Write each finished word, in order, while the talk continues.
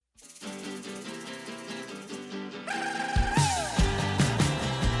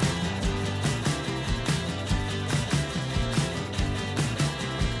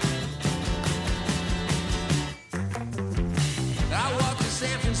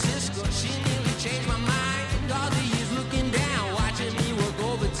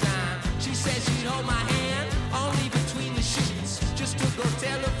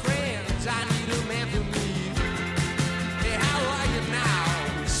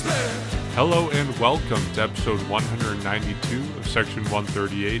Hello and welcome to episode 192 of Section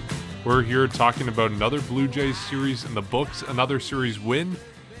 138. We're here talking about another Blue Jays series in the books, another series win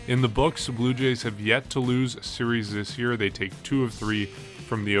in the books. The Blue Jays have yet to lose a series this year. They take 2 of 3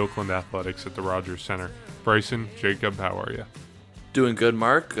 from the Oakland Athletics at the Rogers Center. Bryson, Jacob, how are you? Doing good,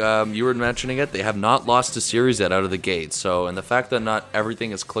 Mark. You were mentioning it. They have not lost a series yet out of the gate. So, and the fact that not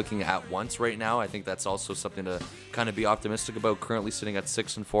everything is clicking at once right now, I think that's also something to kind of be optimistic about. Currently sitting at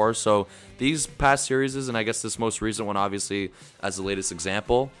 6-4. So these past series, and I guess this most recent one, obviously, as the latest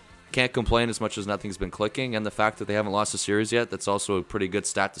example, can't complain as much as nothing's been clicking. And the fact that they haven't lost a series yet, that's also a pretty good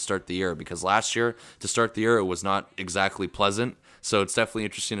stat to start the year. Because last year, to start the year, it was not exactly pleasant. So it's definitely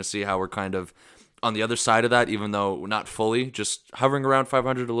interesting to see how we're kind of on the other side of that, even though not fully, just hovering around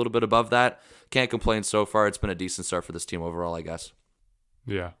 500, a little bit above that. Can't complain so far. It's been a decent start for this team overall, I guess.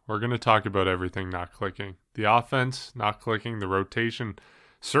 Yeah, we're going to talk about everything not clicking. The offense not clicking, the rotation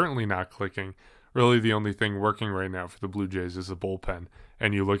certainly not clicking. Really the only thing working right now for the Blue Jays is the bullpen.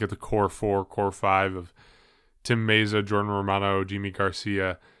 And you look at the core 4, core 5 of Tim Mayza, Jordan Romano, Jimmy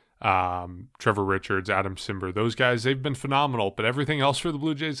Garcia, Trevor Richards, Adam Cimber. Those guys, they've been phenomenal. But everything else for the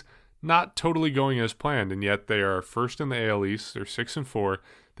Blue Jays, not totally going as planned, and yet they are first in the AL East. They're 6-4.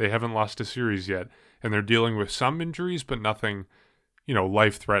 They haven't lost a series yet, and they're dealing with some injuries, but nothing,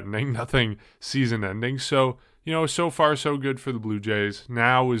 life-threatening, nothing season-ending. So, so far so good for the Blue Jays.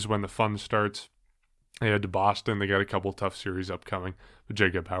 Now is when the fun starts. They head to Boston. They got a couple tough series upcoming. But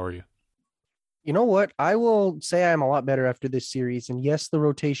Jacob, how are you? You know what? I will say I'm a lot better after this series. And yes, the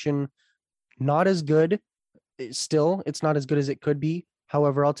rotation, not as good. Still, it's not as good as it could be.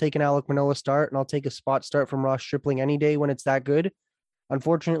 However, I'll take an Alek Manoah start, and I'll take a spot start from Ross Stripling any day when it's that good.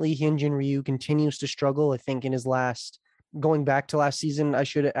 Unfortunately, Hyunjin Ryu continues to struggle. I think going back to last season, I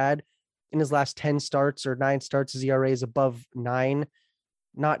should add, in his last 10 starts or 9 starts, his ERA is above 9.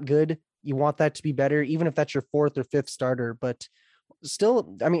 Not good. You want that to be better, even if that's your 4th or 5th starter. But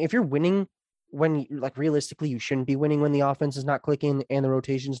still, I mean, if you're winning realistically, you shouldn't be winning when the offense is not clicking and the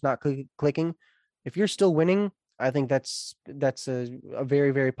rotation is not clicking. If you're still winning, I think that's a very,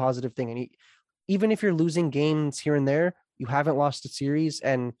 very positive thing. And even if you're losing games here and there, you haven't lost a series,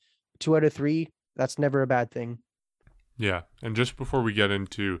 and 2 out of 3, that's never a bad thing. Yeah, and just before we get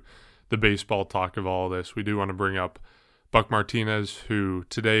into the baseball talk of all of this, we do want to bring up Buck Martinez, who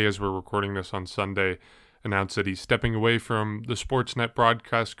today, as we're recording this on Sunday, announced that he's stepping away from the Sportsnet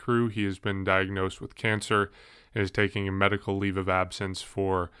broadcast crew. He has been diagnosed with cancer and is taking a medical leave of absence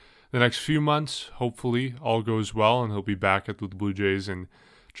for the next few months. Hopefully all goes well and he'll be back at the Blue Jays in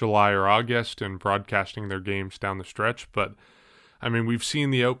July or August and broadcasting their games down the stretch. But I mean, we've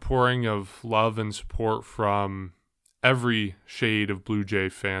seen the outpouring of love and support from every shade of Blue Jay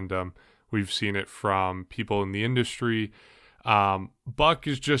fandom. We've seen it from people in the industry. Buck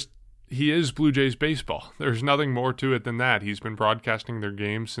he is Blue Jays baseball. There's nothing more to it than that. He's been broadcasting their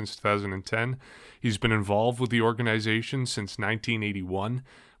games since 2010. He's been involved with the organization since 1981.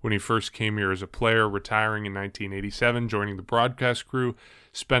 When he first came here as a player, retiring in 1987, joining the broadcast crew,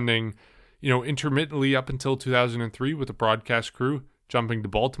 spending, intermittently up until 2003 with the broadcast crew, jumping to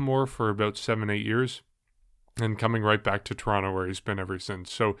Baltimore for about 7-8 years, and coming right back to Toronto where he's been ever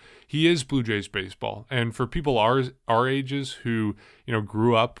since. So he is Blue Jays baseball. And for people our ages who,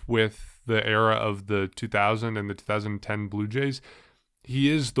 grew up with the era of the 2000 and the 2010 Blue Jays, he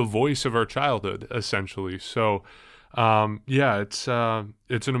is the voice of our childhood, essentially. So it's an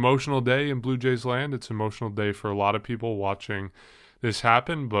emotional day in Blue Jays land. It's an emotional day for a lot of people watching this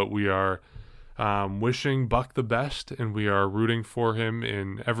happen, but we are wishing Buck the best, and we are rooting for him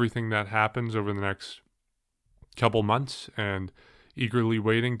in everything that happens over the next couple months, and eagerly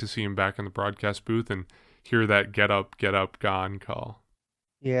waiting to see him back in the broadcast booth and hear that get up, gone call.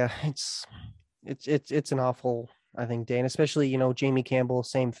 Yeah, it's an awful, I think, day, and especially, Jamie Campbell,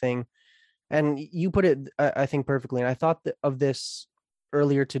 same thing. And you put it, I think, perfectly. And I thought of this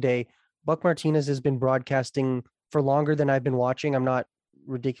earlier today. Buck Martinez has been broadcasting for longer than I've been watching. I'm not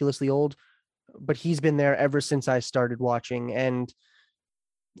ridiculously old, but he's been there ever since I started watching. And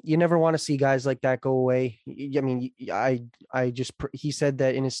you never want to see guys like that go away. I mean, he said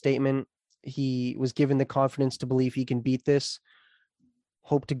that in his statement, he was given the confidence to believe he can beat this.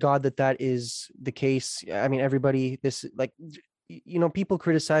 Hope to God that is the case. I mean, everybody, people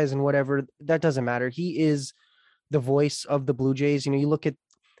criticize and whatever, that doesn't matter. He is the voice of the Blue Jays.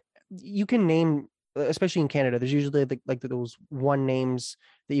 You can name, especially in Canada, there's usually like those one names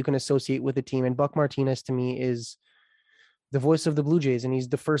that you can associate with a team. And Buck Martinez to me is the voice of the Blue Jays. And he's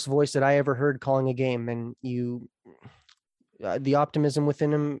the first voice that I ever heard calling a game. And the optimism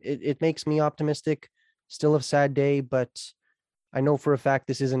within him, it makes me optimistic. Still a sad day, but I know for a fact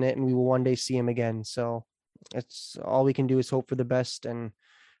this isn't it, and we will one day see him again. So it's all we can do is hope for the best and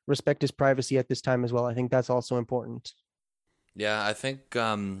respect his privacy at this time as well. I think that's also important. Yeah, I think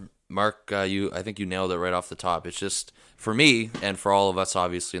Mark, I think you nailed it right off the top. It's just for me and for all of us,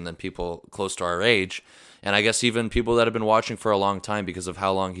 obviously, and then people close to our age, and I guess even people that have been watching for a long time because of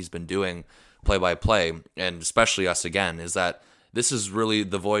how long he's been doing play-by-play, and especially us again, is that this is really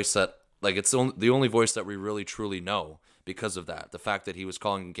the voice that, like, it's the only voice that we really truly know because of that. The fact that he was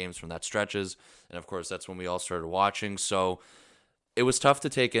calling games from that stretches, and of course that's when we all started watching. So it was tough to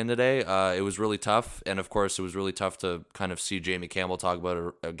take in today. It was really tough. And of course, it was really tough to kind of see Jamie Campbell talk about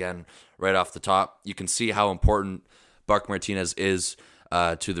it again right off the top. You can see how important Buck Martinez is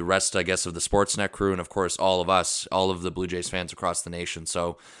to the rest, I guess, of the Sportsnet crew. And of course, all of us, all of the Blue Jays fans across the nation.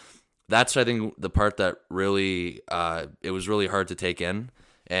 So that's, I think, the part that really, it was really hard to take in.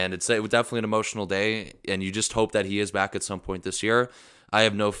 And it was definitely an emotional day. And you just hope that he is back at some point this year. I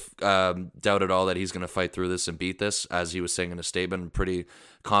have no doubt at all that he's going to fight through this and beat this, as he was saying in a statement. I'm pretty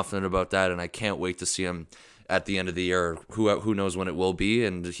confident about that, and I can't wait to see him at the end of the year. Who knows when it will be,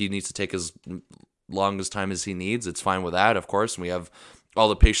 and he needs to take as long as time as he needs. It's fine with that, of course, and we have all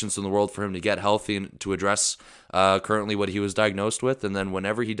the patience in the world for him to get healthy and to address currently what he was diagnosed with, and then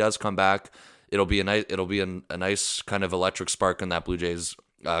whenever he does come back, it'll be a nice kind of electric spark in that Blue Jays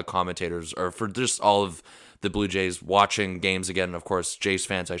commentators, or for just all of the Blue Jays watching games again, and of course Jays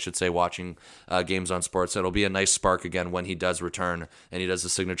fans, I should say, watching games on sports. It'll be a nice spark again when he does return and he does the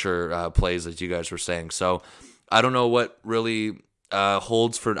signature plays that you guys were saying. So I don't know what really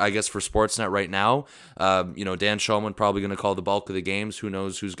holds for, I guess, for Sportsnet right now. Dan Shulman probably going to call the bulk of the games. Who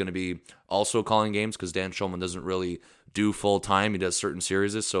knows who's going to be also calling games, because Dan Shulman doesn't really do full time. He does certain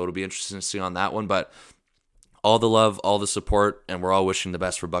series, so it'll be interesting to see on that one. But all the love, all the support, and we're all wishing the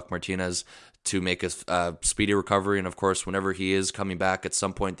best for Buck Martinez to make a speedy recovery. And of course, whenever he is coming back at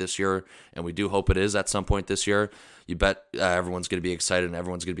some point this year, and we do hope it is at some point this year, you bet everyone's going to be excited and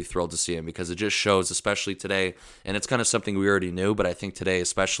everyone's going to be thrilled to see him, because it just shows, especially today, and it's kind of something we already knew, but I think today,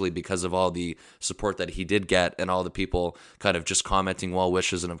 especially because of all the support that he did get and all the people kind of just commenting well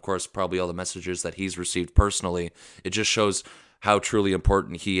wishes, and of course, probably all the messages that he's received personally, it just shows how truly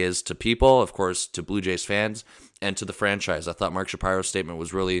important he is to people, of course, to Blue Jays fans, and to the franchise. I thought Mark Shapiro's statement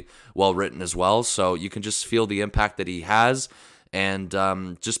was really well written as well, so you can just feel the impact that he has, and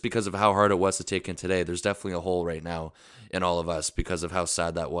just because of how hard it was to take in today, there's definitely a hole right now in all of us because of how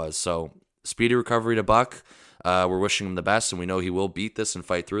sad that was. So speedy recovery to Buck. We're wishing him the best, and we know he will beat this and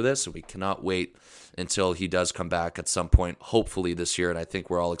fight through this, and we cannot wait until he does come back at some point, hopefully this year, and I think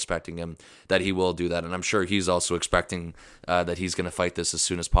we're all expecting him that he will do that, and I'm sure he's also expecting that he's going to fight this as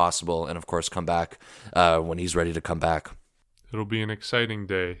soon as possible, and of course come back when he's ready to come back. It'll be an exciting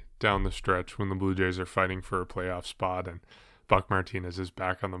day down the stretch when the Blue Jays are fighting for a playoff spot and Buck Martinez is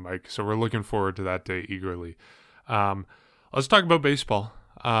back on the mic, so we're looking forward to that day eagerly. Let's talk about baseball.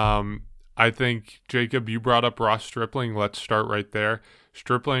 I think, Jacob, you brought up Ross Stripling. Let's start right there.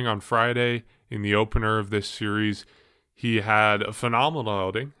 Stripling on Friday in the opener of this series, he had a phenomenal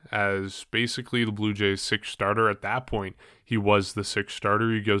outing as basically the Blue Jays' sixth starter. At that point, he was the sixth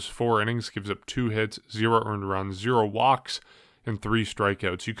starter. He goes 4 innings, gives up 2 hits, 0 earned runs, 0 walks, and 3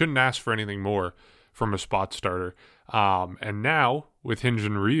 strikeouts. You couldn't ask for anything more from a spot starter. And now, with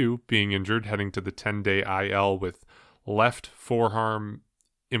Hyun-Jin Ryu being injured, heading to the 10-day IL with left forearm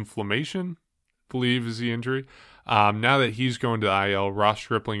inflammation, I believe is the injury. Now that he's going to IL, Ross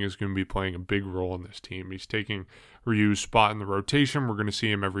Stripling is going to be playing a big role in this team. He's taking Ryu's spot in the rotation. We're going to see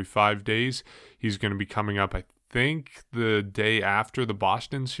him every 5 days. He's going to be coming up, I think, the day after the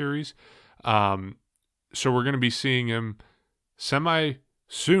Boston series. So we're going to be seeing him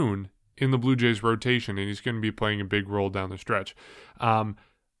semi-soon in the Blue Jays rotation, and he's going to be playing a big role down the stretch.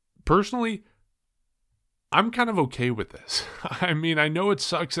 Personally, I'm kind of okay with this. I mean, I know it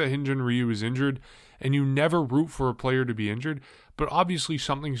sucks that Hyun-Jin Ryu is injured, and you never root for a player to be injured, but obviously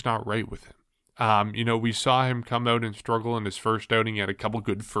something's not right with him. We saw him come out and struggle in his first outing. He had a couple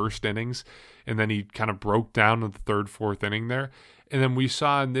good first innings, and then he kind of broke down in the third, fourth inning there. And then we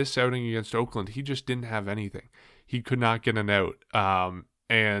saw in this outing against Oakland, he just didn't have anything. He could not get an out.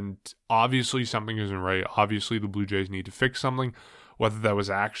 And obviously something isn't right. Obviously the Blue Jays need to fix something, whether that was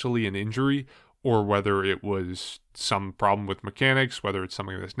actually an injury or whether it was some problem with mechanics, whether it's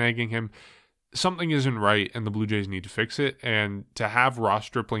something that's nagging him. Something isn't right, and the Blue Jays need to fix it. And to have Ross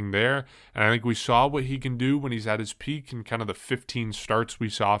Stripling there, and I think we saw what he can do when he's at his peak and kind of the 15 starts we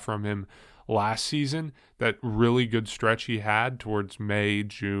saw from him last season, that really good stretch he had towards May,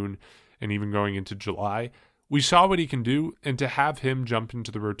 June, and even going into July. We saw what he can do, and to have him jump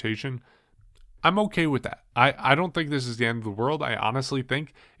into the rotation, I'm okay with that. I don't think this is the end of the world. I honestly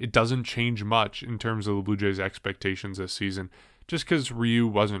think it doesn't change much in terms of the Blue Jays' expectations this season, just because Ryu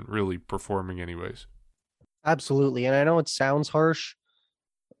wasn't really performing anyways. Absolutely. And I know it sounds harsh,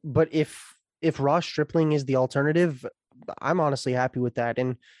 but if Ross Stripling is the alternative, I'm honestly happy with that.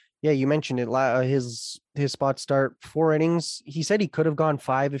 And yeah, you mentioned it. His spot start 4 innings. He said he could have gone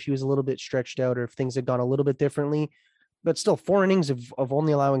 5 if he was a little bit stretched out or if things had gone a little bit differently. But still, 4 innings of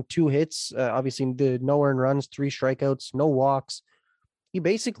only allowing 2 hits. Obviously, the no earned runs, 3 strikeouts, no walks. He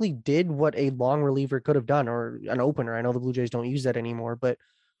basically did what a long reliever could have done, or an opener. I know the Blue Jays don't use that anymore, but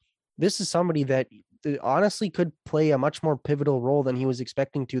this is somebody that honestly could play a much more pivotal role than he was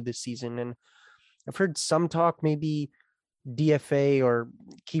expecting to this season. And I've heard some talk maybe DFA or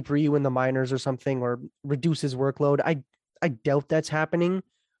keep Ryu in the minors or something, or reduce his workload. I doubt that's happening.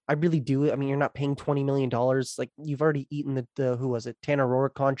 I really do. I mean, you're not paying $20 million. Like, you've already eaten the who was it, Tanner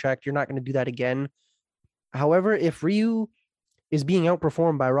Roark contract. You're not going to do that again. However, if Ryu is being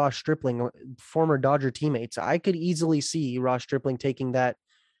outperformed by Ross Stripling, former Dodger teammates, I could easily see Ross Stripling taking that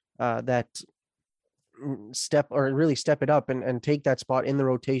step, or really step it up and take that spot in the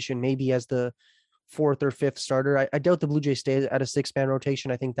rotation, maybe as the 4th or 5th starter. I doubt the Blue Jays stay at a 6-man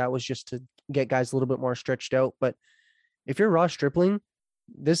rotation. I think that was just to get guys a little bit more stretched out. But if you're Ross Stripling,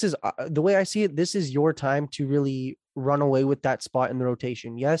 this is the way I see it. This is your time to really run away with that spot in the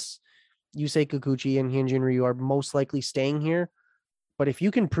rotation. Yes, Yusei Kikuchi and Hyunjin Ryu are most likely staying here, but if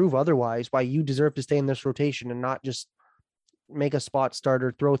you can prove otherwise, why you deserve to stay in this rotation and not just make a spot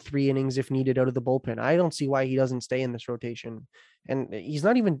starter, throw 3 innings if needed out of the bullpen, I don't see why he doesn't stay in this rotation. And he's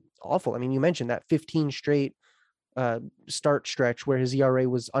not even awful. I mean, you mentioned that 15 straight start stretch where his ERA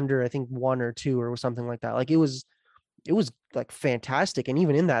was under, I think, 1 or 2 or something like that. Like, it was like fantastic. And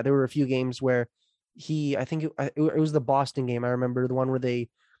even in that, there were a few games where I think it was the Boston game. I remember the one where the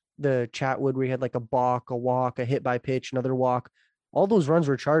Chatwood, where he had like a balk, a walk, a hit by pitch, another walk. All those runs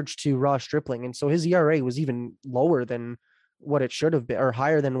were charged to Ross Stripling. And so his ERA was even lower than what it should have been, or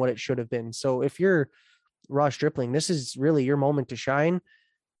higher than what it should have been. So if you're Ross Stripling, this is really your moment to shine.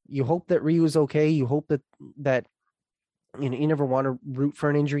 You hope that Ryu is okay. You hope that you never want to root for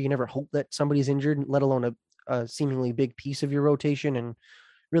an injury. You never hope that somebody's injured, let alone a seemingly big piece of your rotation and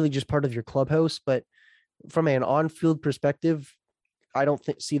really just part of your clubhouse. But from an on-field perspective, I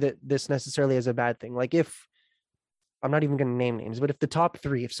don't see that this necessarily as a bad thing. Like, if I'm not even going to name names, but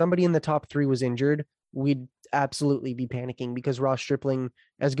if somebody in the top 3 was injured, we'd absolutely be panicking, because Ross Stripling,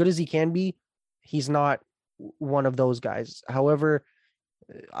 as good as he can be, he's not one of those guys. However,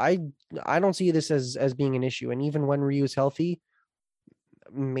 I don't see this as being an issue. And even when Ryu is healthy,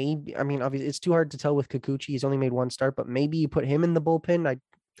 maybe, I mean, obviously it's too hard to tell with Kikuchi. He's only made 1 start, but maybe you put him in the bullpen.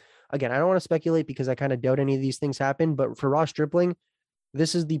 I don't want to speculate because I kind of doubt any of these things happen, but for Ross Stripling,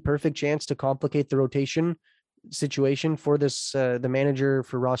 this is the perfect chance to complicate the rotation situation for this, the manager,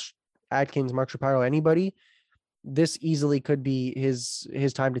 for Ross Atkins, Mark Shapiro, anybody. This easily could be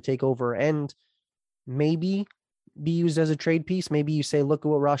his time to take over and maybe be used as a trade piece. Maybe you say, look at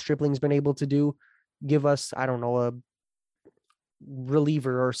what Ross Stripling's been able to do. Give us, I don't know, a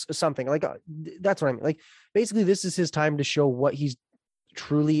reliever or something like that's what I mean. Like, basically, this is his time to show what he's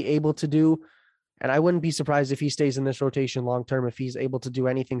truly able to do. And I wouldn't be surprised if he stays in this rotation long term, if he's able to do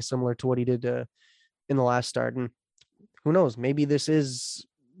anything similar to what he did in the last start. And who knows, maybe this is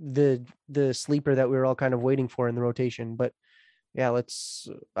the sleeper that we were all kind of waiting for in the rotation. But yeah,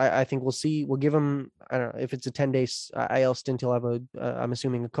 I think we'll see. We'll give him, I don't know if it's a 10-day IL stint. He'll have I'm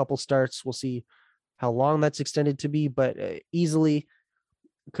assuming a couple starts. We'll see how long that's extended to be, but easily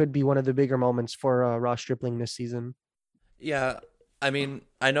could be one of the bigger moments for Ross Stripling this season. Yeah. I mean,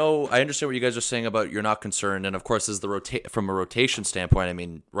 I understand what you guys are saying about you're not concerned. And of course, as from a rotation standpoint, I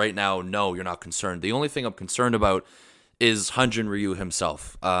mean, right now, no, you're not concerned. The only thing I'm concerned about is Hyunjin Ryu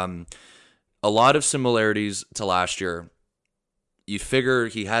himself. A lot of similarities to last year. You figure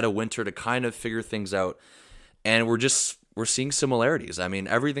he had a winter to kind of figure things out, and we're seeing similarities. I mean,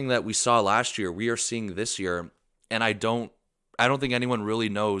 everything that we saw last year, we are seeing this year, and I don't think anyone really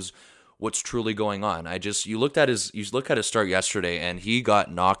knows what's truly going on. You look at his start yesterday, and he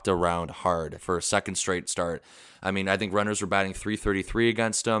got knocked around hard for a second straight start. I mean, I think runners were batting .333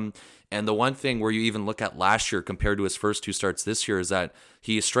 against him. And the one thing where you even look at last year compared to his first 2 starts this year is that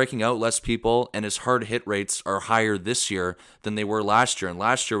he is striking out less people, and his hard hit rates are higher this year than they were last year. And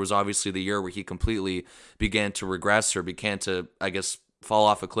last year was obviously the year where he completely began to regress, or began to, I guess, fall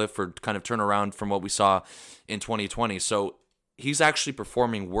off a cliff, or kind of turn around from what we saw in 2020. So he's actually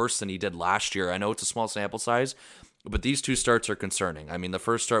performing worse than he did last year. I know it's a small sample size, but these 2 starts are concerning. I mean, the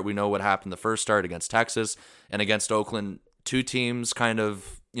first start, we know what happened the first start against Texas, and against Oakland, Two teams kind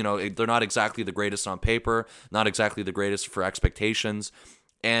of, they're not exactly the greatest on paper, not exactly the greatest for expectations.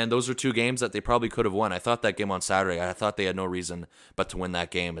 And those are two games that they probably could have won. I thought that game on Saturday, I thought they had no reason but to win that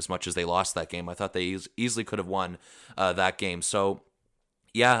game as much as they lost that game. I thought they easily could have won that game. So,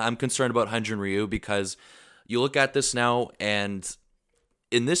 yeah, I'm concerned about Hyunjin Ryu because you look at this now, and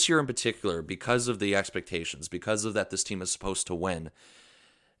in this year in particular, because of the expectations, because of that this team is supposed to win,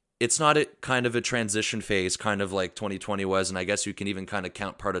 it's not kind of a transition phase, kind of like 2020 was, and I guess you can even kind of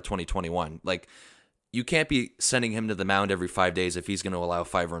count part of 2021. Like, you can't be sending him to the mound every 5 days if he's going to allow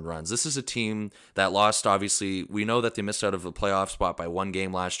 5 earned runs. This is a team that lost, obviously. We know that they missed out of a playoff spot by 1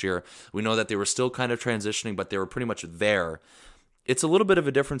 game last year. We know that they were still kind of transitioning, but they were pretty much there. It's a little bit of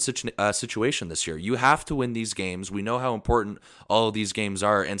a different situation this year. You have to win these games. We know how important all of these games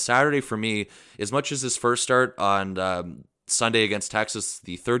are. And Saturday, for me, as much as his first start on Sunday against Texas,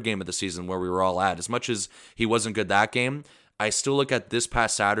 the third game of the season where we were all at, as much as he wasn't good that game, I still look at this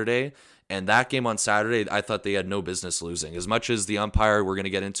past Saturday. And that game on Saturday, I thought they had no business losing. As much as the umpire, we're going to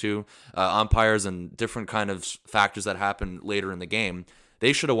get into umpires and different kind of factors that happen later in the game,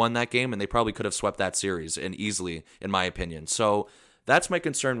 they should have won that game, and they probably could have swept that series, and easily, in my opinion. So that's my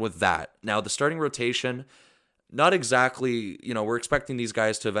concern with that. Now, the starting rotation, not exactly, we're expecting these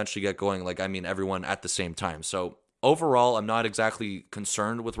guys to eventually get going, everyone at the same time. So overall, I'm not exactly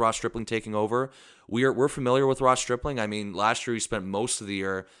concerned with Ross Stripling taking over. We're familiar with Ross Stripling. I mean, last year he spent most of the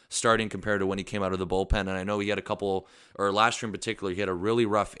year starting compared to when he came out of the bullpen, and I know he had last year in particular, he had a really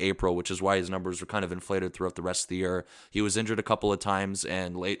rough April, which is why his numbers were kind of inflated throughout the rest of the year. He was injured a couple of times,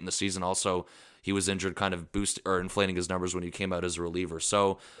 and late in the season also, he was injured, kind of inflating his numbers when he came out as a reliever.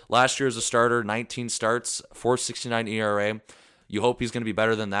 So last year as a starter, 19 starts, 4.69 ERA. You hope he's going to be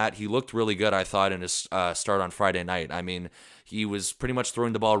better than that. He looked really good, I thought, in his start on Friday night. I mean, he was pretty much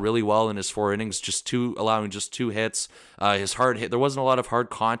throwing the ball really well in his 4 innings, allowing just 2 hits. His hard hit, there wasn't a lot of hard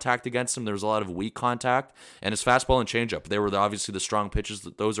contact against him. There was a lot of weak contact. And his fastball and changeup, they were obviously the strong pitches.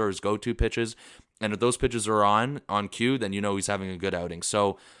 Those are his go-to pitches. And if those pitches are on cue, then he's having a good outing.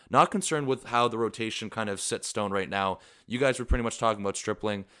 So not concerned with how the rotation kind of sits stone right now. You guys were pretty much talking about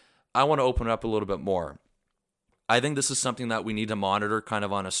Stripling. I want to open it up a little bit more. I think this is something that we need to monitor kind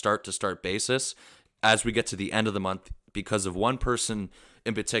of on a start-to-start basis as we get to the end of the month because of one person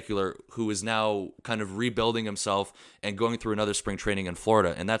in particular who is now kind of rebuilding himself and going through another spring training in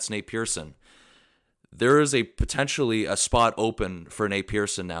Florida, and that's Nate Pearson. There is potentially a spot open for Nate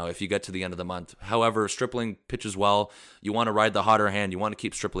Pearson now if you get to the end of the month. However, Stripling pitches well. You want to ride the hotter hand. You want to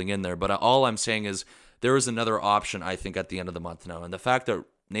keep Stripling in there. But all I'm saying is there is another option, I think, at the end of the month now. And the fact that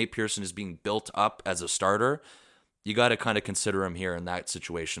Nate Pearson is being built up as a starter, you got to kind of consider him here in that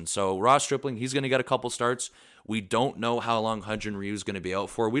situation. So Ross Stripling, he's going to get a couple starts. We don't know how long Hyunjin Ryu is going to be out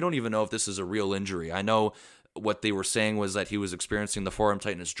for. We don't even know if this is a real injury. I know what they were saying was that he was experiencing the forearm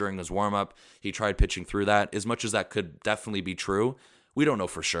tightness during his warm-up. He tried pitching through that. As much as that could definitely be true, we don't know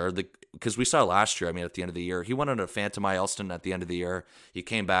for sure. Because we saw last year, at the end of the year, he went on a phantom IL at the end of the year. He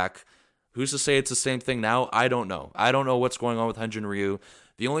came back. Who's to say it's the same thing now? I don't know. I don't know what's going on with Hyunjin Ryu.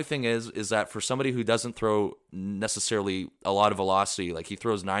 The only thing is that for somebody who doesn't throw necessarily a lot of velocity, like he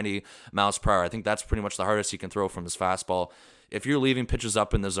throws 90 miles per hour, I think that's pretty much the hardest he can throw from his fastball. If you're leaving pitches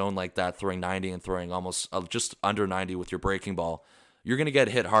up in the zone like that, throwing 90 and throwing almost just under 90 with your breaking ball, you're going to get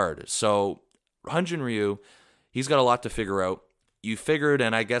hit hard. So Hyunjin Ryu, he's got a lot to figure out. You figured,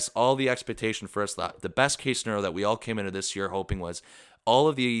 and I guess all the expectation for us, the best case scenario that we all came into this year hoping was all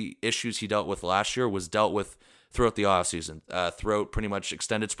of the issues he dealt with last year was dealt with throughout the offseason, throughout pretty much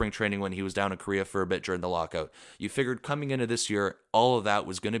extended spring training when he was down in Korea for a bit during the lockout. You figured coming into this year, all of that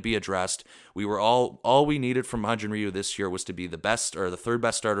was going to be addressed. We were all we needed from Hyunjin Ryu this year was to be the best or the third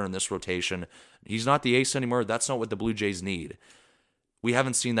best starter in this rotation. He's not the ace anymore. That's not what the Blue Jays need. We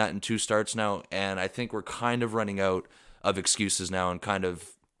haven't seen that in 2 starts now, and I think we're kind of running out of excuses now and kind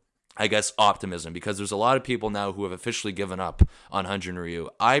of, I guess, optimism because there's a lot of people now who have officially given up on Hyunjin Ryu.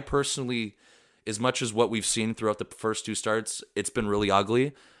 I personally, as much as what we've seen throughout the first 2 starts, it's been really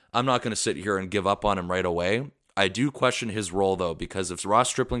ugly. I'm not going to sit here and give up on him right away. I do question his role, though, because if Ross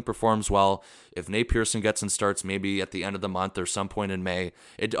Stripling performs well, if Nate Pearson gets in starts maybe at the end of the month or some point in May,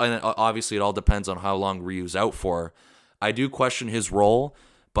 obviously it all depends on how long Ryu's out for. I do question his role,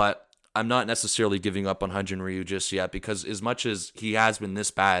 but I'm not necessarily giving up on Hyunjin Ryu just yet because as much as he has been this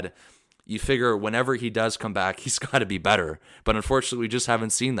bad, you figure whenever he does come back, he's got to be better. But unfortunately, we just haven't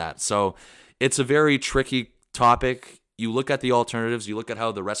seen that. So it's a very tricky topic. You look at the alternatives. You look at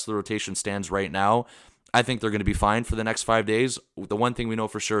how the rest of the rotation stands right now. I think they're going to be fine for the next 5 days. The one thing we know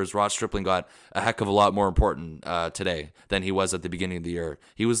for sure is Ross Stripling got a heck of a lot more important today than he was at the beginning of the year.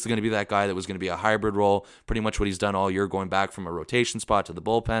 He was going to be that guy that was going to be a hybrid role, pretty much what he's done all year, going back from a rotation spot to the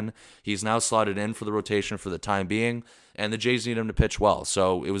bullpen. He's now slotted in for the rotation for the time being, and the Jays need him to pitch well.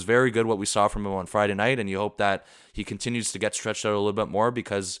 So it was very good what we saw from him on Friday night, and you hope that he continues to get stretched out a little bit more,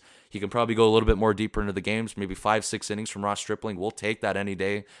 because he can probably go a little bit more deeper into the games, maybe 5-6 innings from Ross Stripling. We'll take that any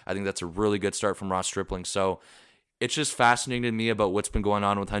day. I think that's a really good start from Ross Stripling. So it's just fascinating to me about what's been going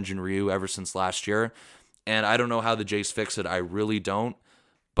on with Hyun-Jin Ryu ever since last year. And I don't know how the Jays fix it. I really don't.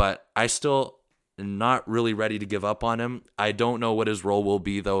 But I still am not really ready to give up on him. I don't know what his role will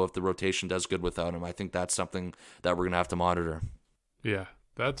be, though, if the rotation does good without him. I think that's something that we're going to have to monitor. Yeah,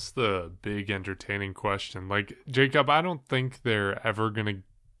 that's the big entertaining question. Like, Jacob, I don't think they're ever going to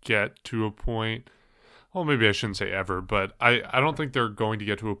get to a point, well, maybe I shouldn't say ever, but I don't think they're going to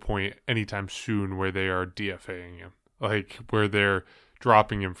get to a point anytime soon where they are DFAing him, like where they're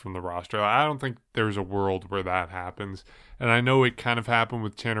dropping him from the roster. I don't think there's a world where that happens. And I know it kind of happened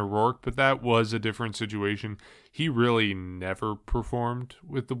with Tanner Roark, but that was a different situation. He really never performed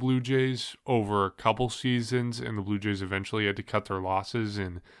with the Blue Jays over a couple seasons, and the Blue Jays eventually had to cut their losses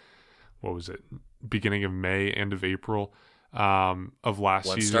in, what was it, beginning of May, end of April of last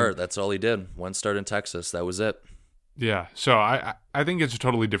season. One start, that's all he did. One start in Texas, that was it. Yeah, so I think it's a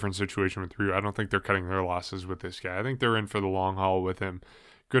totally different situation with Ryu. I don't think they're cutting their losses with this guy. I think they're in for the long haul with him.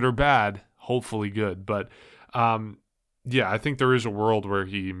 Good or bad, hopefully good. But yeah, I think there is a world where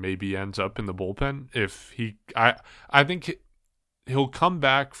he maybe ends up in the bullpen. I think he'll come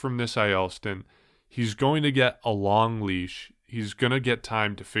back from this IL stint. He's going to get a long leash. He's going to get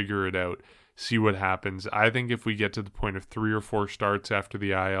time to figure it out, see what happens. I think if we get to the point of 3 or 4 starts after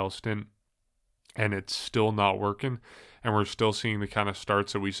the IL stint and it's still not working, and we're still seeing the kind of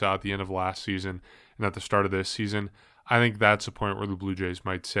starts that we saw at the end of last season and at the start of this season, I think that's a point where the Blue Jays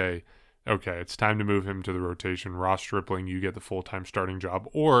might say, okay, it's time to move him to the rotation. Ross Stripling, you get the full-time starting job.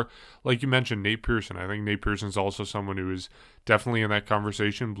 Or, like you mentioned, Nate Pearson. I think Nate Pearson's also someone who is definitely in that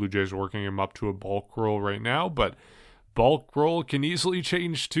conversation. Blue Jays working him up to a bulk role right now, but bulk role can easily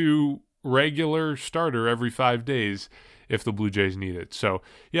change to regular starter every 5 days if the Blue Jays need it. So,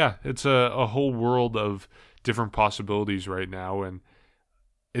 yeah, it's a whole world of different possibilities right now, and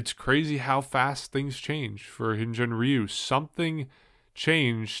it's crazy how fast things change for Hyun-Jin Ryu. Something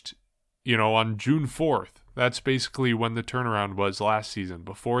changed, on June 4th. That's basically when the turnaround was last season.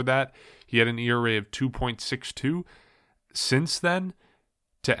 Before that, he had an ERA of 2.62. Since then,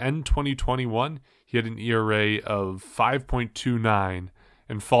 to end 2021, he had an ERA of 5.29.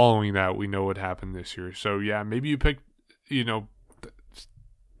 And following that, we know what happened this year. So, yeah, maybe you pick,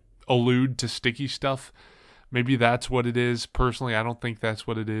 allude to sticky stuff. Maybe that's what it is. Personally, I don't think that's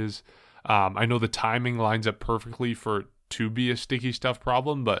what it is. I know the timing lines up perfectly for it to be a sticky stuff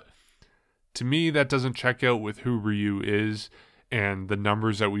problem, but to me, that doesn't check out with who Ryu is and the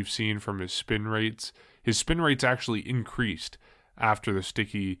numbers that we've seen from his spin rates. His spin rates actually increased after the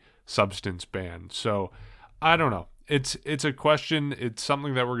sticky substance ban. So, I don't know. It's a question. It's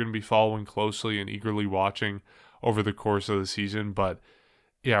something that we're going to be following closely and eagerly watching over the course of the season. But,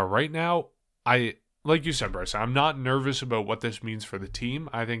 yeah, right now, like you said, Bryce, I'm not nervous about what this means for the team.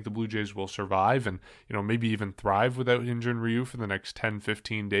 I think the Blue Jays will survive and, maybe even thrive without Hyun-Jin Ryu for the next 10,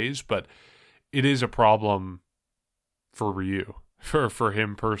 15 days. But it is a problem for Ryu, for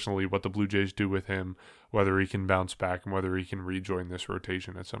him personally, what the Blue Jays do with him, whether he can bounce back and whether he can rejoin this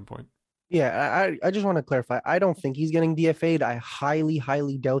rotation at some point. Yeah, I just want to clarify. I don't think he's getting DFA'd. I highly,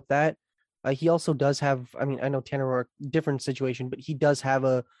 highly doubt that. He also does have, I know Tanner Roark, different situation, but he does have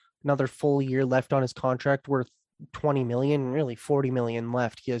another full year left on his contract worth $20 million, really $40 million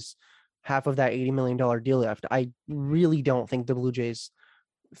left. He has half of that $80 million deal left. I really don't think the Blue Jays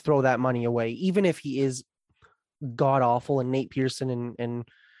throw that money away, even if he is god awful and Nate Pearson and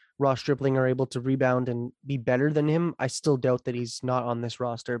Ross Stripling are able to rebound and be better than him. I still doubt that he's not on this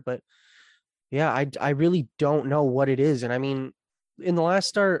roster, but yeah, I really don't know what it is. And in the last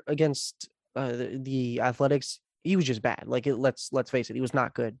start against the Athletics, he was just bad. Like, let's face it, he was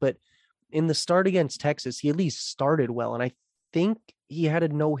not good. But in the start against Texas, he at least started well, and I think he had a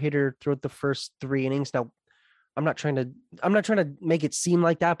no-hitter throughout the first 3 innings. Now, I'm not trying to make it seem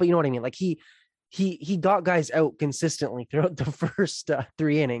like that, but you know what I mean. Like he got guys out consistently throughout the first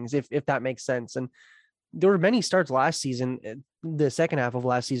 3 innings, if that makes sense. And there were many starts last season, the second half of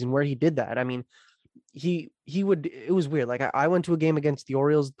last season, where he did that. He would. It was weird. Like I went to a game against the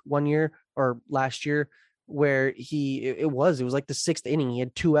Orioles last year where it was like the 6th inning. He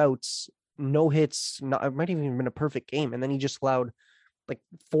had 2 outs, no hits. It might have even been a perfect game, and then he just allowed like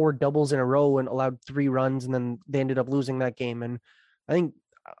 4 doubles in a row and allowed 3 runs, and then they ended up losing that game. And I think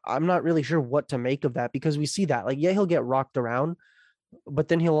I'm not really sure what to make of that, because we see that, like, yeah, he'll get rocked around, but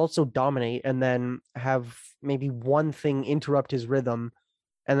then he'll also dominate and then have maybe one thing interrupt his rhythm,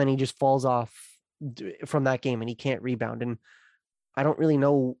 and then he just falls off from that game and he can't rebound. And I don't really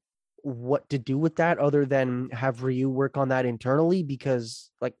know what to do with that other than have Ryu work on that internally,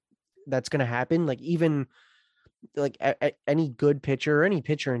 because like that's going to happen. Like, even like any good pitcher or any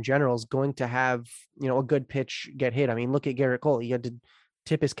pitcher in general is going to have, a good pitch get hit. I mean, look at Garrett Cole. He had to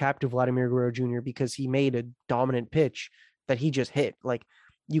tip his cap to Vladimir Guerrero Jr. because he made a dominant pitch that he just hit. Like,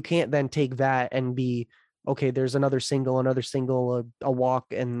 you can't then take that and be, okay, there's another single, a walk,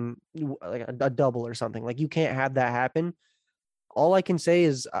 and like a double or something. Like, you can't have that happen. All I can say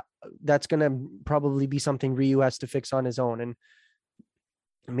is that's going to probably be something Ryu has to fix on his own. And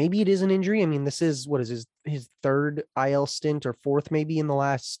maybe it is an injury. I mean, this is his third IL stint, or fourth maybe, in the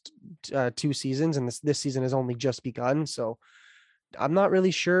last 2 seasons, and this season has only just begun. So I'm not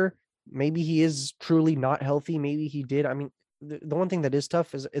really sure. Maybe he is truly not healthy. Maybe he did. I mean, the one thing that is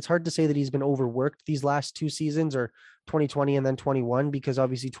tough is it's hard to say that he's been overworked these last 2 seasons, or 2020 and then 21, because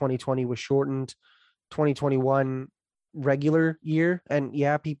obviously 2020 was shortened, 2021 regular year. And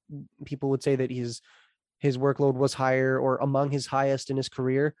yeah, people would say that his workload was higher, or among his highest in his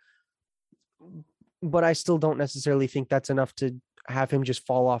career. But I still don't necessarily think that's enough to have him just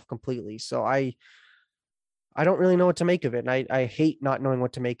fall off completely. So I don't really know what to make of it. And I hate not knowing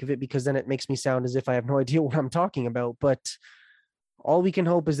what to make of it, because then it makes me sound as if I have no idea what I'm talking about. But all we can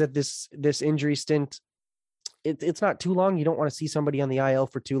hope is that this injury stint, it's not too long. You don't want to see somebody on the IL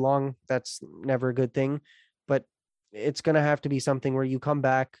for too long. That's never a good thing. But it's going to have to be something where you come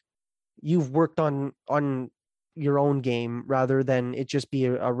back, you've worked on your own game, rather than it just be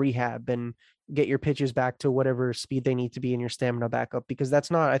a rehab, and get your pitches back to whatever speed they need to be and your stamina back up, because that's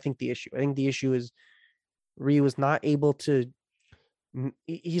not, I think, the issue. I think the issue is Ryu is he's not able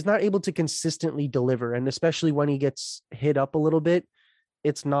to consistently deliver. And especially when he gets hit up a little bit,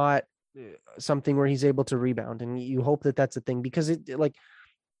 it's not something where he's able to rebound. And you hope that that's a thing, because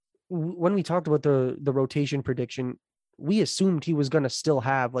when we talked about the rotation prediction, we assumed he was going to still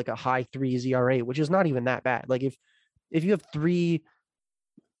have like a high 3 ERA, which is not even that bad. Like, if you have 3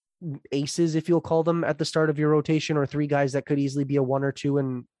 aces, if you'll call them, at the start of your rotation, or 3 guys that could easily be a 1 or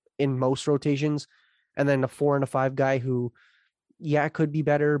 2 in most rotations, and then a 4 and a 5 guy who, yeah, could be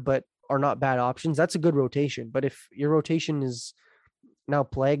better, but are not bad options, that's a good rotation. But if your rotation is now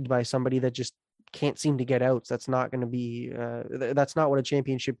plagued by somebody that just can't seem to get outs, that's not going to be, that's not what a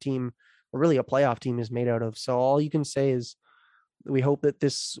championship team, or really a playoff team, is made out of. So all you can say is we hope that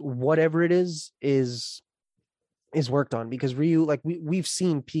this, whatever it is worked on, because Ryu, like we've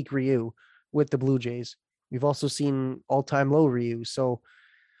seen peak Ryu with the Blue Jays. We've also seen all-time low Ryu. So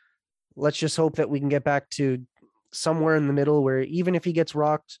let's just hope that we can get back to somewhere in the middle, where even if he gets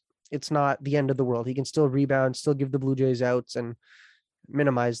rocked, it's not the end of the world. He can still rebound, still give the Blue Jays outs, and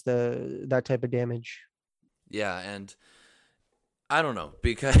minimize that type of damage. Yeah, and I don't know,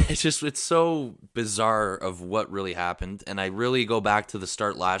 because it's so bizarre of what really happened. And I really go back to the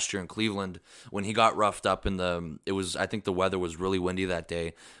start last year in Cleveland when he got roughed up I think the weather was really windy that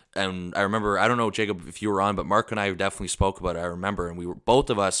day. And I remember, I don't know, Jacob, if you were on, but Mark and I definitely spoke about it. I remember, and both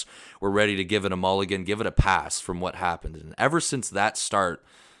of us were ready to give it a mulligan, give it a pass from what happened. And ever since that start,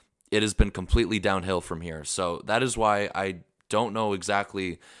 it has been completely downhill from here. So that is why I don't know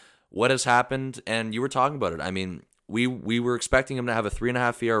exactly what has happened. And you were talking about it. I mean, we were expecting him to have a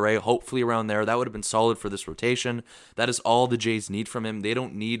 3.5 ERA, hopefully around there. That would have been solid for this rotation. That is all the Jays need from him. They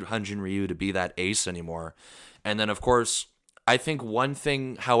don't need Hyun-Jin Ryu to be that ace anymore. And then, of course, I think one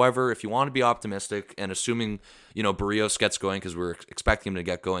thing, however, if you want to be optimistic, and assuming, Barrios gets going, because we're expecting him to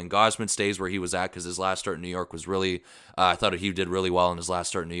get going, Gausman stays where he was at, because his last start in New York was really, I thought he did really well in his last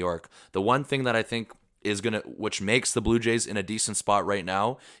start in New York. The one thing that I think which makes the Blue Jays in a decent spot right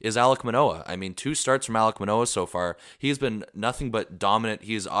now, is Alek Manoah. I mean, 2 starts from Alek Manoah so far. He's been nothing but dominant.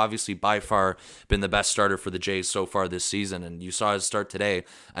 He has obviously by far been the best starter for the Jays so far this season. And you saw his start today.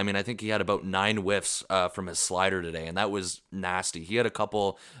 I mean, I think he had about 9 whiffs from his slider today, and that was nasty. He had a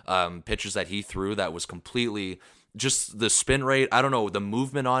couple pitches that he threw that was completely, just the spin rate, I don't know, the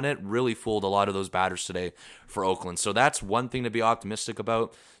movement on it really fooled a lot of those batters today for Oakland. So that's one thing to be optimistic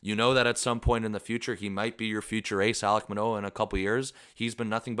about. You know that at some point in the future, he might be your future ace, Alek Manoah, in a couple years. He's been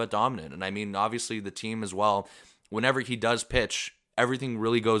nothing but dominant. And I mean, obviously the team as well, whenever he does pitch, everything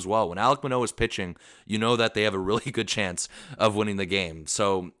really goes well. When Alek Manoah is pitching, you know that they have a really good chance of winning the game.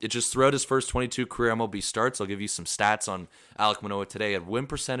 So it just throughout his first 22 career MLB starts, I'll give you some stats on Alek Manoah today. A win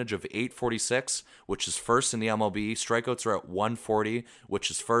percentage of .846, which is first in the MLB. Strikeouts are at 140,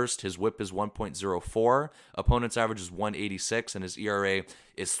 which is first. His whip is 1.04. Opponent's average is 186, and his ERA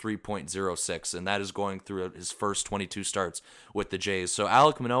is 3.06, and that is going through his first 22 starts with the Jays. So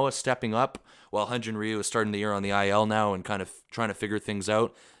Alek Manoah stepping up while Hyun-Jin Ryu is starting the year on the IL now and kind of trying to figure things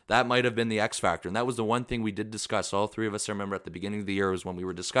out. That might have been the X factor, and that was the one thing we did discuss. All three of us, I remember at the beginning of the year was when we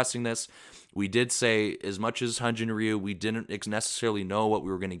were discussing this. We did say as much as Hyun-Jin Ryu, we didn't necessarily know what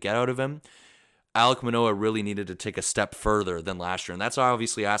we were going to get out of him. Alek Manoah really needed to take a step further than last year, and that's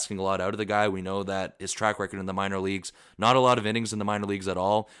obviously asking a lot out of the guy. We know that his track record in the minor leagues, not a lot of innings in the minor leagues at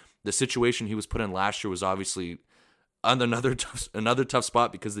all. The situation he was put in last year was obviously another tough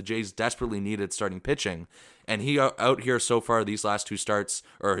spot because the Jays desperately needed starting pitching, and he out here so far these last two starts,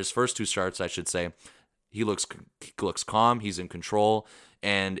 or his first two starts, I should say, he looks calm, he's in control,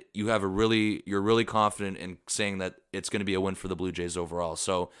 and you're really confident in saying that it's going to be a win for the Blue Jays overall.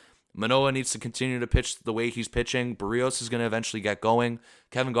 So Manoah needs to continue to pitch the way he's pitching. Barrios is going to eventually get going.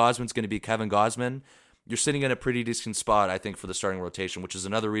 Kevin Gausman's going to be Kevin Gausman. You're sitting in a pretty decent spot, I think, for the starting rotation, which is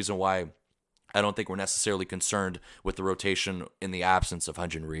another reason why I don't think we're necessarily concerned with the rotation in the absence of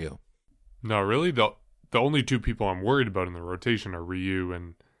Hyun-Jin Ryu. No, really, the only two people I'm worried about in the rotation are Ryu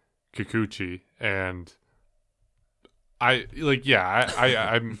and Kikuchi, and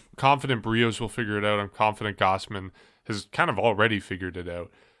I'm confident Barrios will figure it out. I'm confident Gausman has kind of already figured it out.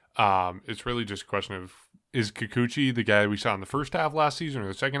 It's really just a question of, is Kikuchi the guy we saw in the first half last season or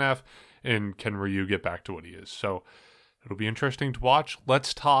the second half, and can Ryu get back to what he is? So it'll be interesting to watch.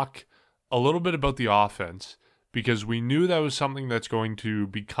 Let's talk a little bit about the offense, because we knew that was something that's going to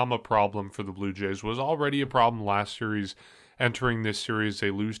become a problem for the Blue Jays. It was already a problem last series. Entering this series, they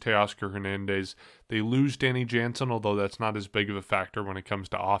lose Teoscar Hernandez. They lose Danny Jansen, although that's not as big of a factor when it comes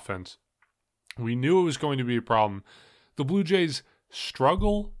to offense. We knew it was going to be a problem. The Blue Jays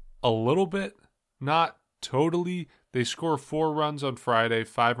struggle a little bit, not totally. They score 4 runs on Friday,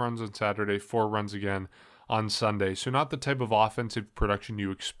 5 runs on Saturday, 4 runs again on Sunday. So not the type of offensive production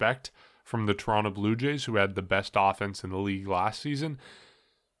you expect from the Toronto Blue Jays, who had the best offense in the league last season.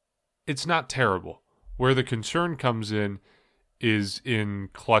 It's not terrible. Where the concern comes in is in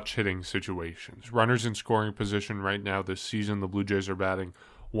clutch hitting situations. Runners in scoring position right now this season, the Blue Jays are batting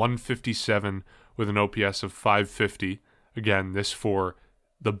 157 with an OPS of 550. Again, this for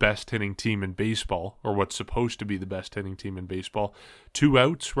the best hitting team in baseball, or what's supposed to be the best hitting team in baseball. 2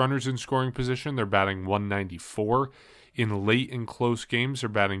 outs, runners in scoring position, they're batting 194. In late and close games, they're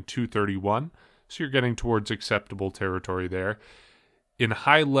batting 231. So you're getting towards acceptable territory there. In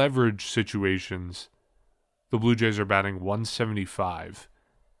high leverage situations, the Blue Jays are batting 175.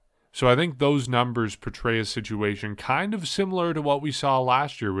 So I think those numbers portray a situation kind of similar to what we saw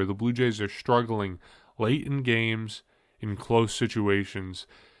last year, where the Blue Jays are struggling late in games, in close situations.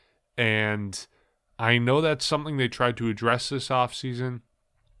 And I know that's something they tried to address this offseason.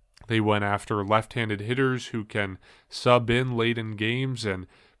 They went after left-handed hitters who can sub in late in games and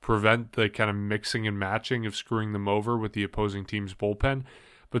prevent the kind of mixing and matching of screwing them over with the opposing team's bullpen.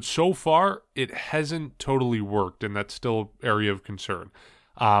 But so far, it hasn't totally worked, and that's still an area of concern.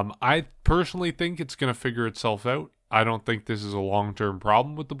 I personally think it's going to figure itself out. I don't think this is a long-term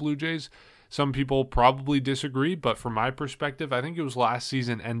problem with the Blue Jays. Some people probably disagree, but from my perspective, I think it was last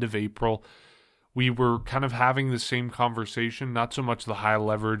season, end of April, we were kind of having the same conversation, not so much the high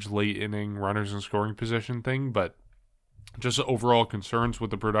leverage, late inning, runners in scoring position thing, but just overall concerns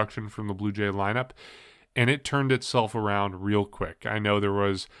with the production from the Blue Jay lineup. And it turned itself around real quick. I know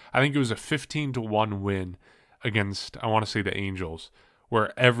I think it was a 15-1 win against, I want to say, the Angels,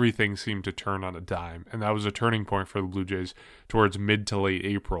 where everything seemed to turn on a dime. And that was a turning point for the Blue Jays towards mid to late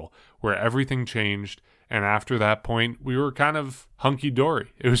April, where everything changed. And after that point, we were kind of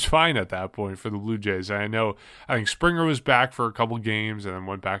hunky-dory. It was fine at that point for the Blue Jays. I think Springer was back for a couple games and then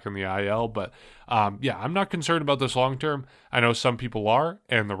went back on the IL. But, I'm not concerned about this long-term. I know some people are,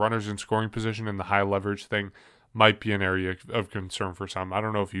 and the runners in scoring position and the high leverage thing might be an area of concern for some. I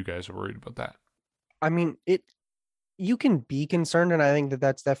don't know if you guys are worried about that. I mean, you can be concerned, and I think that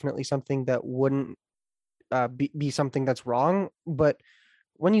that's definitely something that wouldn't be something that's wrong. But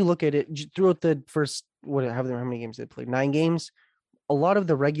when you look at it throughout the first, how many games they played? 9 games. A lot of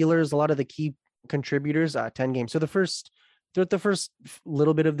the regulars, a lot of the key contributors, 10 games. So throughout the first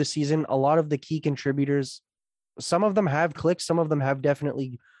little bit of the season, a lot of the key contributors, some of them have clicked, some of them have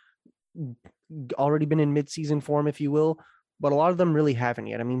definitely already been in mid-season form, if you will, but a lot of them really haven't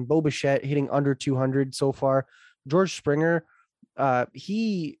yet. I mean, Bo Bichette hitting under 200 so far. George Springer,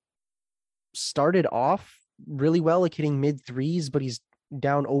 He started off really well, like hitting mid threes, but he's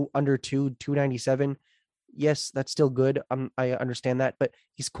down under 297. Yes, that's still good. I understand that, but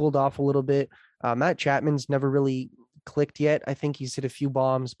he's cooled off a little bit. Matt Chapman's never really clicked yet. I think he's hit a few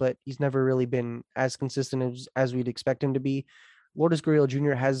bombs, but he's never really been as consistent as we'd expect him to be. Lourdes Gurriel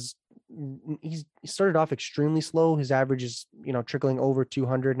Jr. He started off extremely slow. His average is, trickling over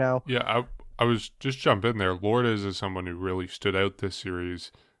 200 now. Yeah, I was just jump in there. Lourdes is someone who really stood out this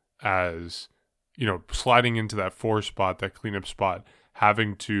series as, sliding into that 4 spot, that cleanup spot,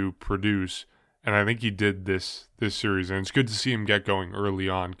 having to produce. And I think he did this series. And it's good to see him get going early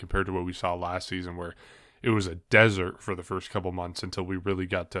on compared to what we saw last season, where it was a desert for the first couple months until we really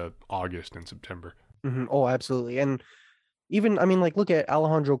got to August and September. Mm-hmm. Oh, absolutely. And even, look at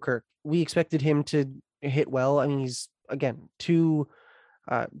Alejandro Kirk. We expected him to hit well. I mean, he's, again,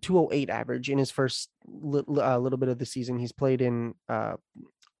 208 average in his first little bit of the season. He's played in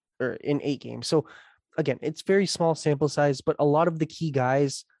 8 games. So, again, it's very small sample size, but a lot of the key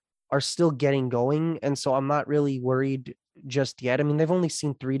guys are still getting going. And so I'm not really worried just yet. I mean, they've only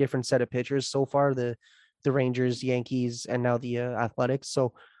seen 3 different set of pitchers so far, the Rangers, Yankees, and now the Athletics.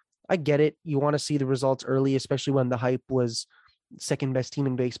 So I get it. You want to see the results early, especially when the hype was second best team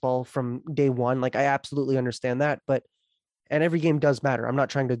in baseball from day one. Like, I absolutely understand that, and every game does matter. I'm not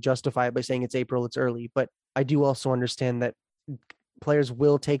trying to justify it by saying it's April, it's early, but I do also understand that players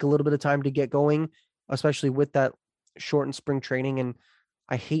will take a little bit of time to get going, especially with that shortened spring training. And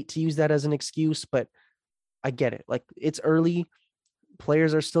I hate to use that as an excuse, but I get it. Like, it's early.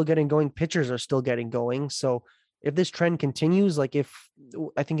 Players are still getting going. Pitchers are still getting going. So if this trend continues, I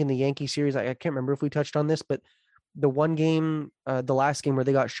think in the Yankee series, I can't remember if we touched on this, but the one game, the last game where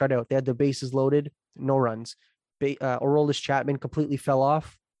they got shut out, they had the bases loaded, no runs. Aroldis Chapman completely fell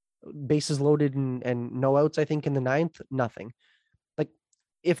off, bases loaded and no outs, I think, in the 9th, nothing. Like,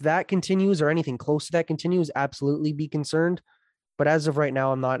 if that continues or anything close to that continues, absolutely be concerned. But as of right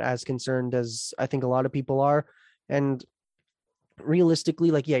now, I'm not as concerned as I think a lot of people are. And realistically,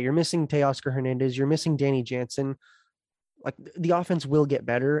 you're missing Teoscar Hernandez, you're missing Danny Jansen. Like, the offense will get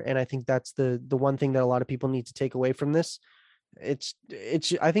better, and I think that's the one thing that a lot of people need to take away from this. It's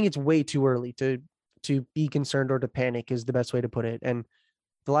I think it's way too early to be concerned or to panic is the best way to put it. And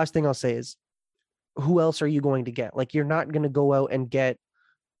the last thing I'll say is, who else are you going to get? Like, you're not going to go out and get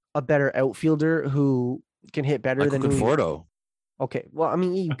a better outfielder who can hit better than Conforto. Okay, well, I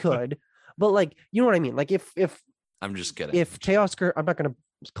mean, you could, but you know what I mean? Like, if I'm just kidding. If Teoscar, I'm not going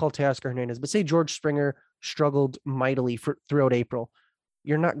to call Teoscar Hernandez, but say George Springer struggled mightily throughout April,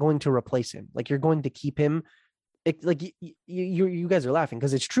 you're not going to replace him. Like, you're going to keep him. You guys are laughing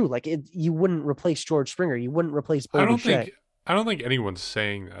because it's true. Like, you wouldn't replace George Springer. You wouldn't replace Bo Bichette. I don't think anyone's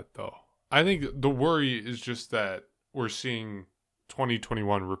saying that, though. I think the worry is just that we're seeing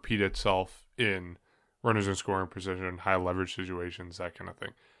 2021 repeat itself in runners in scoring position, high leverage situations, that kind of thing.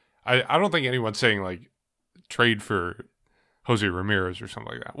 I don't think anyone's saying trade for Jose Ramirez or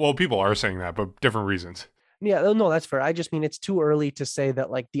something like that. Well, people are saying that, but different reasons. Yeah, no, that's fair. I just mean it's too early to say that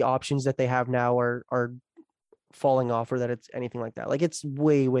the options that they have now are falling off or that it's anything like that. Like, it's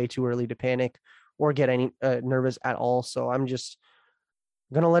way, way too early to panic or get any nervous at all. So I'm just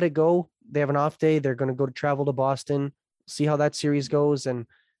going to let it go. They have an off day. They're going to go to travel to Boston, see how that series goes. And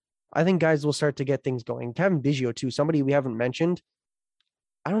I think guys will start to get things going. Kevin Biggio too, somebody we haven't mentioned.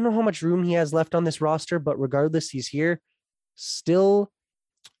 I don't know how much room he has left on this roster, but regardless, he's here. Still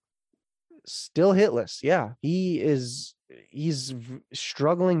hitless. Yeah, he's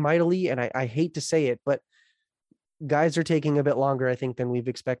struggling mightily, and I hate to say it, but guys are taking a bit longer, I think, than we've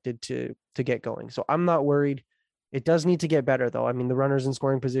expected to get going. So I'm not worried. It does need to get better, though. I mean, the runners in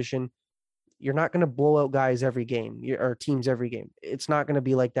scoring position, you're not going to blow out guys every game or teams every game. It's not going to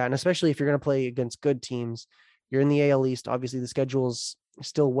be like that. And especially if you're going to play against good teams, you're in the AL East. Obviously, the schedule's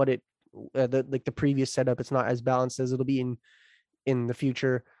still what the previous setup. It's not as balanced as it'll be in the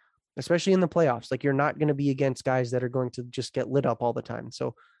future, especially in the playoffs. Like, you're not going to be against guys that are going to just get lit up all the time.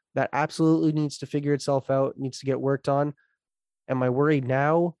 So that absolutely needs to figure itself out, needs to get worked on. Am I worried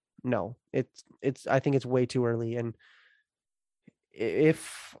now? No, I think it's way too early. And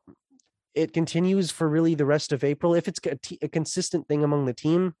if it continues for really the rest of April, if it's a consistent thing among the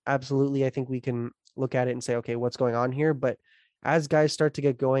team, absolutely, I think we can look at it and say, okay, what's going on here? But as guys start to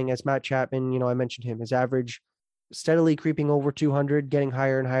get going, as Matt Chapman, I mentioned him, his average steadily creeping over 200, getting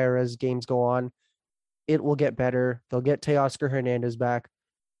higher and higher as games go on. It will get better. They'll get Teoscar Hernandez back.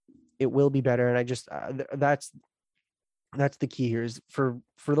 It will be better. And I just, that's the key here is for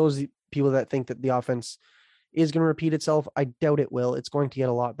those people that think that the offense is going to repeat itself. I doubt it will. It's going to get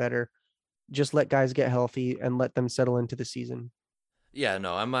a lot better. Just let guys get healthy and let them settle into the season. Yeah,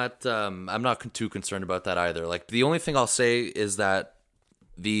 no, I'm not too concerned about that either. Like the only thing I'll say is that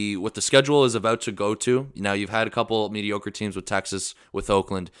what the schedule is about to go to. Now you've had a couple mediocre teams with Texas, with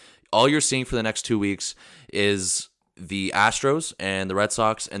Oakland. All you're seeing for the next 2 weeks is the Astros and the Red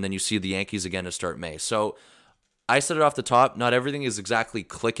Sox, and then you see the Yankees again to start May. So I said it off the top, not everything is exactly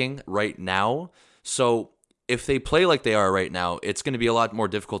clicking right now. So if they play like they are right now, it's going to be a lot more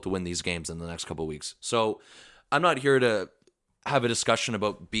difficult to win these games in the next couple of weeks. So I'm not here to have a discussion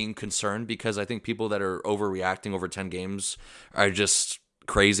about being concerned, because I think people that are overreacting over 10 games are just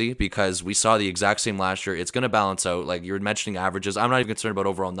crazy, because we saw the exact same last year. It's going to balance out. Like you were mentioning averages. I'm not even concerned about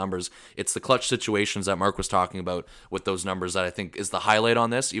overall numbers. It's the clutch situations that Mark was talking about with those numbers that I think is the highlight on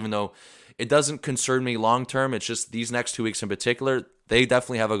this, even though it doesn't concern me long term. It's just these next 2 weeks in particular, they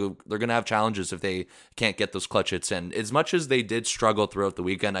definitely they're going to have challenges if they can't get those clutch hits in. As much as they did struggle throughout the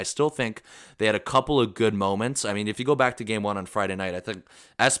weekend, I still think they had a couple of good moments. I mean, if you go back to game one on Friday night, I think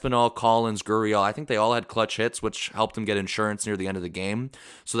Espinal, Collins, Gurriel, I think they all had clutch hits, which helped them get insurance near the end of the game.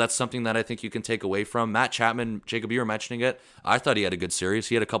 So that's something that I think you can take away from. Matt Chapman, Jacob, you were mentioning it. I thought he had a good series.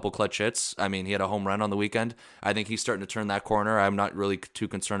 He had a couple clutch hits. I mean, he had a home run on the weekend. I think he's starting to turn that corner. I'm not really too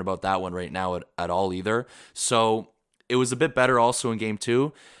concerned about that one right now at all either. So it was a bit better also in game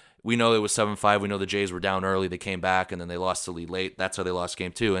two. We know it was 7-5. We know the Jays were down early. They came back, and then they lost the lead late. That's how they lost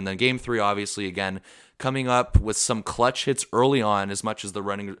game two. And then game three, obviously, again, coming up with some clutch hits early on, as much as the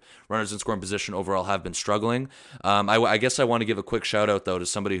runners in scoring position overall have been struggling. I guess I want to give a quick shout-out, though, to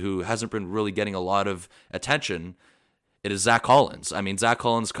somebody who hasn't been really getting a lot of attention. It is Zach Collins. I mean, Zach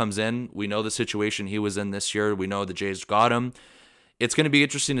Collins comes in. We know the situation he was in this year. We know the Jays got him. It's going to be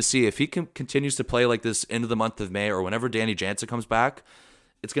interesting to see if he continues to play like this into the month of May, or whenever Danny Jansen comes back.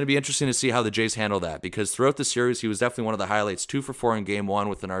 It's going to be interesting to see how the Jays handle that, because throughout the series, he was definitely one of the highlights. 2 for 4 in game one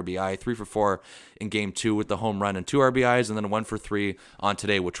with an RBI, 3 for 4 in game two with the home run and 2 RBIs, and then 1 for 3 on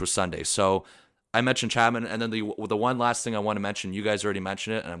today, which was Sunday. So I mentioned Chapman, and then the one last thing I want to mention, you guys already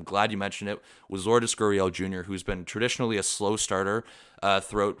mentioned it, and I'm glad you mentioned it, was Lourdes Gurriel Jr., who's been traditionally a slow starter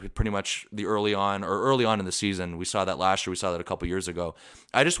throughout pretty much the early on in the season. We saw that last year. We saw that a couple years ago.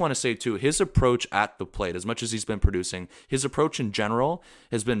 I just want to say, too, his approach at the plate, as much as he's been producing, his approach in general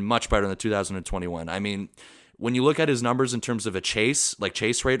has been much better than 2021. I mean, when you look at his numbers in terms of a chase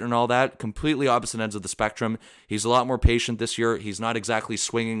rate and all that, completely opposite ends of the spectrum. He's a lot more patient this year. He's not exactly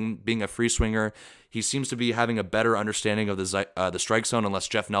swinging, being a free swinger. He seems to be having a better understanding of the strike zone, unless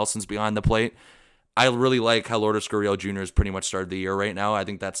Jeff Nelson's behind the plate. I really like how Lourdes Gurriel Jr. has pretty much started the year right now. I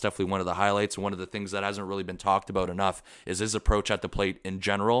think that's definitely one of the highlights. One of the things that hasn't really been talked about enough is his approach at the plate in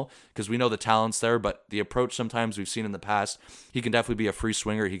general, because we know the talent's there, but the approach sometimes we've seen in the past, he can definitely be a free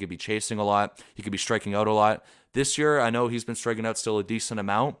swinger. He could be chasing a lot. He could be striking out a lot. This year, I know he's been striking out still a decent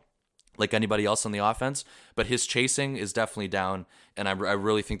amount, like anybody else on the offense, but his chasing is definitely down, and I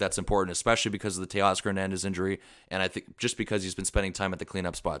really think that's important, especially because of the Teoscar Hernandez injury, and I think just because he's been spending time at the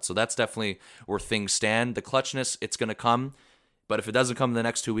cleanup spot. So that's definitely where things stand. The clutchness, it's going to come, but if it doesn't come in the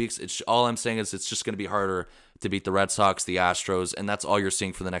next 2 weeks, all I'm saying is it's just going to be harder to beat the Red Sox, the Astros, and that's all you're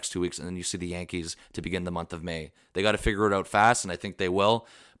seeing for the next 2 weeks, and then you see the Yankees to begin the month of May. They got to figure it out fast, and I think they will,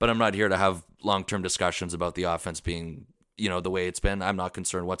 but I'm not here to have long-term discussions about the offense being the way it's been. I'm not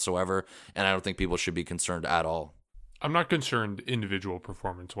concerned whatsoever, and I don't think people should be concerned at all. I'm not concerned individual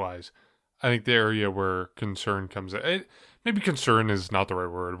performance-wise. I think the area where concern comes in, maybe concern is not the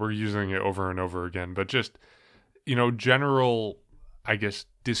right word. We're using it over and over again, but just, general, I guess,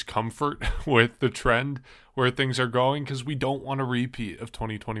 discomfort with the trend where things are going, because we don't want a repeat of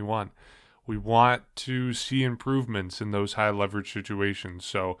 2021. We want to see improvements in those high leverage situations.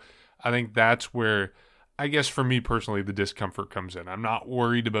 So I think that's where, I guess for me personally, the discomfort comes in. I'm not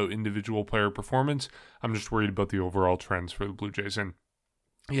worried about individual player performance. I'm just worried about the overall trends for the Blue Jays. And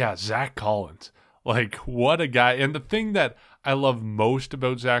yeah, Zach Collins, like what a guy. And the thing that I love most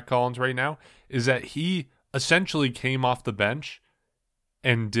about Zach Collins right now is that he essentially came off the bench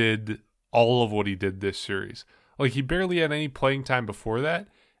and did all of what he did this series. Like he barely had any playing time before that.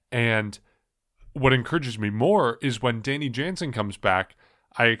 And what encourages me more is when Danny Jansen comes back,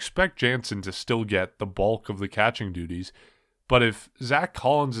 I expect Jansen to still get the bulk of the catching duties. But if Zach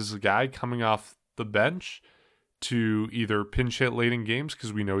Collins is the guy coming off the bench to either pinch hit late in games,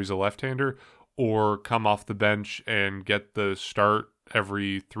 because we know he's a left-hander, or come off the bench and get the start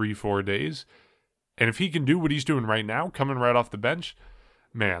every 3-4 days, and if he can do what he's doing right now, coming right off the bench,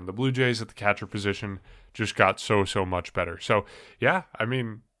 man, the Blue Jays at the catcher position just got so much better. So, yeah, I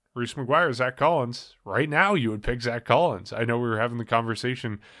mean, Reese McGuire, Zach Collins. Right now, you would pick Zach Collins. I know we were having the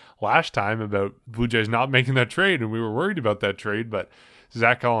conversation last time about Blue Jays not making that trade, and we were worried about that trade, but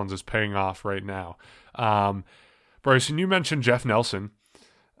Zach Collins is paying off right now. Bryson, you mentioned Jeff Nelson.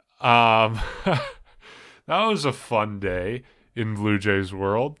 That was a fun day in Blue Jays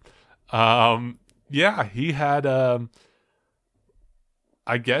world. Yeah, he had,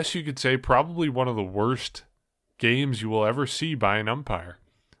 I guess you could say, probably one of the worst games you will ever see by an umpire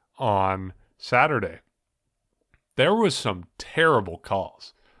on Saturday. There was some terrible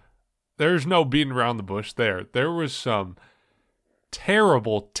calls. There's no beating around the bush there. There was some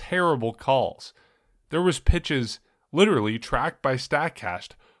terrible, terrible calls. There was pitches literally tracked by StatCast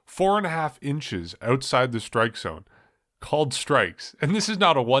 4.5 inches outside the strike zone called strikes. And this is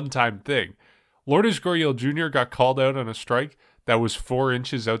not a one-time thing. Lourdes Gurriel Jr. got called out on a strike that was 4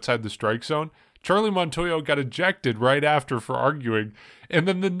 inches outside the strike zone. Charlie Montoyo got ejected right after for arguing. And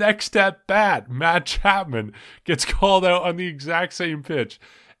then the next at bat, Matt Chapman gets called out on the exact same pitch.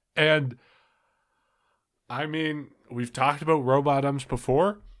 And, I mean, we've talked about robot umps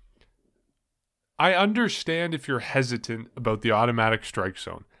before. I understand if you're hesitant about the automatic strike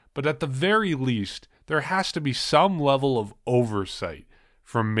zone. But at the very least, there has to be some level of oversight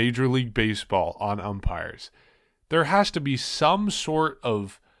from Major League Baseball on umpires. There has to be some sort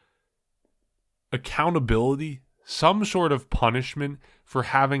of accountability, some sort of punishment for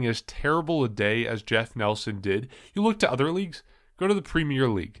having as terrible a day as Jeff Nelson did. You look to other leagues, go to the Premier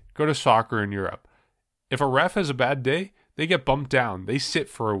League, go to soccer in Europe. If a ref has a bad day, they get bumped down. They sit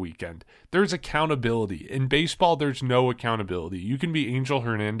for a weekend. There's accountability. In baseball, there's no accountability. You can be Angel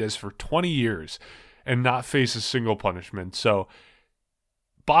Hernandez for 20 years and not face a single punishment. So,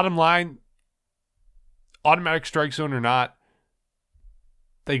 bottom line, automatic strike zone or not,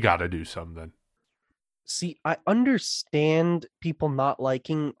 they got to do something. See, I understand people not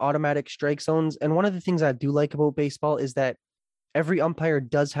liking automatic strike zones. And one of the things I do like about baseball is that every umpire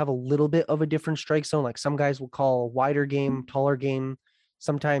does have a little bit of a different strike zone. Like some guys will call a wider game, taller game.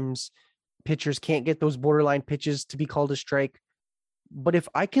 Sometimes pitchers can't get those borderline pitches to be called a strike. But if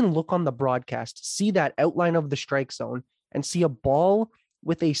I can look on the broadcast, see that outline of the strike zone, and see a ball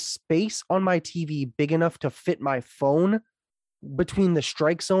with a space on my TV big enough to fit my phone between the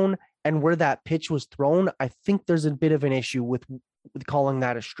strike zone and where that pitch was thrown, I think there's a bit of an issue with calling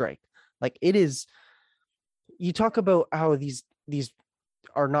that a strike. Like it is, you talk about how these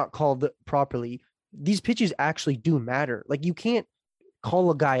are not called properly. These pitches actually do matter. Like you can't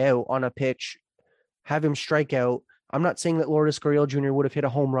call a guy out on a pitch, have him strike out. I'm not saying that Lourdes Gurriel Jr. would have hit a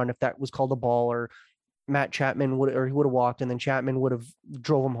home run if that was called a ball, or Matt Chapman would have walked and then Chapman would have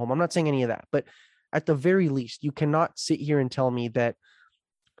drove him home. I'm not saying any of that, but at the very least, you cannot sit here and tell me that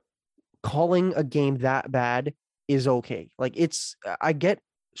calling a game that bad is okay. Like I get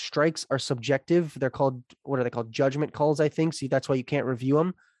strikes are subjective. They're called, what are they called? Judgment calls, I think. See, that's why you can't review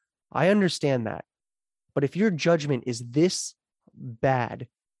them. I understand that. But if your judgment is this bad,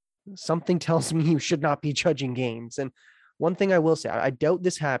 something tells me you should not be judging games. And one thing I will say, I doubt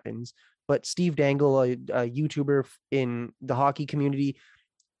this happens, but Steve Dangle, a YouTuber in the hockey community,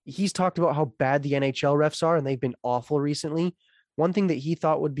 he's talked about how bad the NHL refs are, and they've been awful recently. One thing that he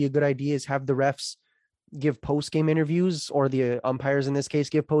thought would be a good idea is have the refs give post-game interviews, or the umpires in this case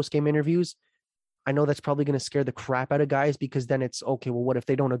give post-game interviews. I know that's probably going to scare the crap out of guys, because then it's okay, well, what if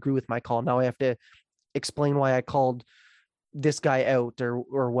they don't agree with my call? Now I have to explain why I called this guy out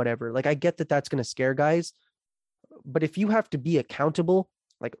or whatever. Like I get that that's going to scare guys, but if you have to be accountable,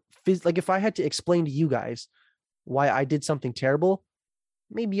 like if I had to explain to you guys why I did something terrible,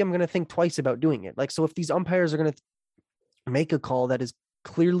 maybe I'm going to think twice about doing it. Like, so if these umpires are going to make a call that is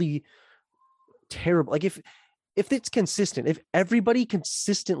clearly terrible, like if it's consistent, if everybody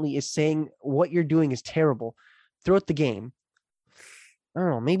consistently is saying what you're doing is terrible throughout the game, I don't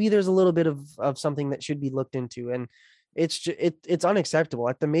know, maybe there's a little bit of something that should be looked into. And it's unacceptable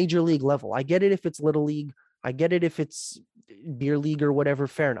at the major league level. I get it if it's little league, I get it if it's beer league or whatever,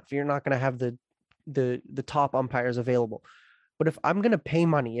 fair enough. You're not going to have the top umpires available. But if I'm going to pay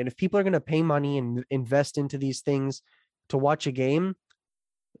money, and if people are going to pay money and invest into these things to watch a game,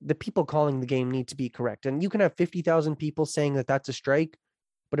 the people calling the game need to be correct. And you can have 50,000 people saying that that's a strike,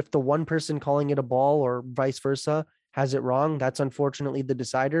 but if the one person calling it a ball or vice versa has it wrong, that's unfortunately the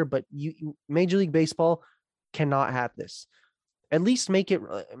decider. But Major League Baseball cannot have this. At least make it,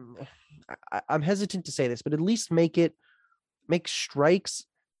 I'm hesitant to say this, but at least make strikes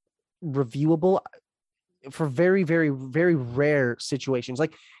reviewable for very, very, very rare situations.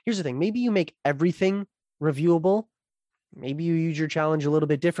 Like, here's the thing. Maybe you make everything reviewable. Maybe you use your challenge a little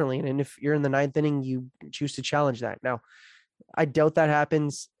bit differently. And if you're in the ninth inning, you choose to challenge that. Now, I doubt that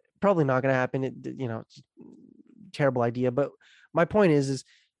happens. Probably not going to happen. It's a terrible idea. But my point is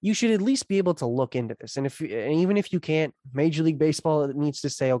you should at least be able to look into this. And even if you can't, Major League Baseball needs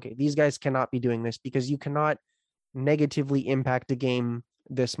to say, okay, these guys cannot be doing this, because you cannot negatively impact a game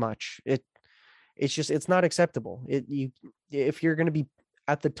this much. It's not acceptable. If you're going to be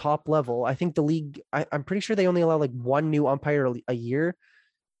at the top level, I think the league, I'm pretty sure they only allow like one new umpire a year,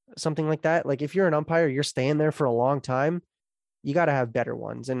 something like that. Like if you're an umpire, you're staying there for a long time. You got to have better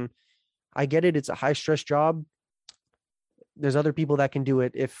ones. And I get it. It's a high stress job. There's other people that can do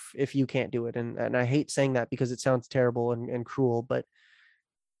it if you can't do it. And I hate saying that because it sounds terrible and cruel, but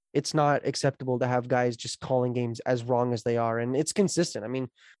it's not acceptable to have guys just calling games as wrong as they are. And it's consistent. I mean,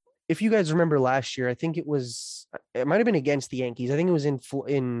 if you guys remember last year, I think it might have been against the Yankees. I think it was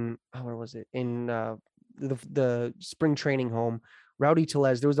in where was it? In the spring training home. Rowdy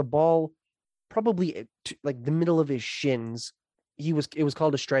Tellez, there was a ball probably like the middle of his shins. It was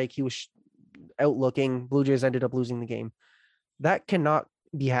called a strike. He was out looking. Blue Jays ended up losing the game. That cannot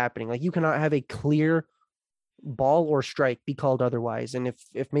be happening. Like you cannot have a clear ball or strike be called otherwise. And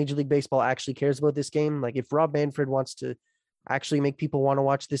if Major League Baseball actually cares about this game, like if Rob Manfred wants to actually make people want to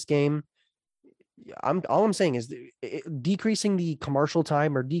watch this game, all I'm saying is decreasing the commercial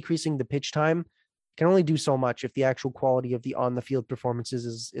time or decreasing the pitch time can only do so much if the actual quality of the on the field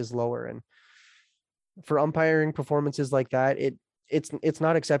performances is lower. And for umpiring performances like that, it's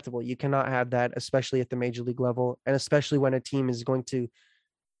not acceptable. You cannot have that, especially at the major league level, and especially when a team is going to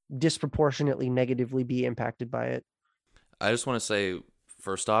disproportionately negatively be impacted by it. I just want to say,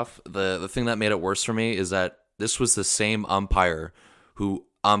 first off, the thing that made it worse for me is that this was the same umpire who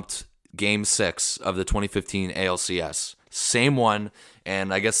umped Game 6 of the 2015 ALCS. Same one,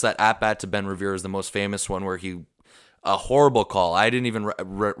 and I guess that at-bat to Ben Revere is the most famous one where a horrible call. I didn't even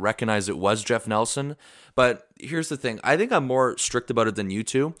recognize it was Jeff Nelson. But here's the thing. I think I'm more strict about it than you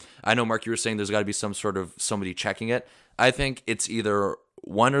two. I know, Mark, you were saying there's got to be some sort of somebody checking it. I think it's either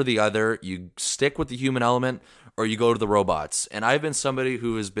one or the other. You stick with the human element or you go to the robots. And I've been somebody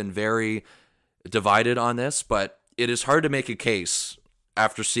who has been very divided on this, but it is hard to make a case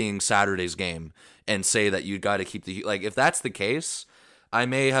after seeing Saturday's game and say that you got to keep like if that's the case,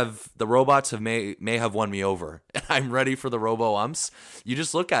 the robots may have won me over, and I'm ready for the robo umps. You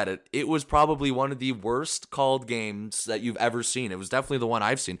just look at it. It was probably one of the worst called games that you've ever seen. It was definitely the one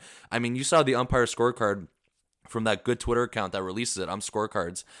I've seen. I mean, you saw the umpire scorecard from that good Twitter account that releases it,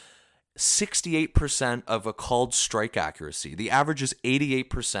 Scorecards. 68% of a called strike accuracy. The average is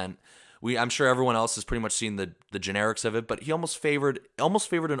 88%. I'm sure everyone else has pretty much seen the generics of it, but he almost favored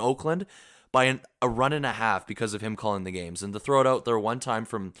in Oakland by a run and a half because of him calling the games. And to throw it out there one time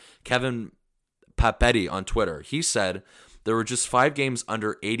from Kevin Papetti on Twitter, he said there were just 5 games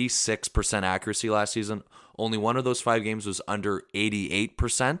under 86% accuracy last season. Only one of those 5 games was under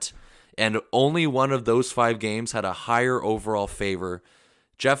 88%, and only one of those 5 games had a higher overall favor.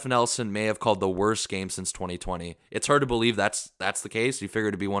 Jeff Nelson may have called the worst game since 2020. It's hard to believe that's the case. You figure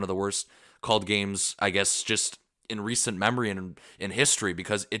it'd be one of the worst called games, I guess, just in recent memory and in history,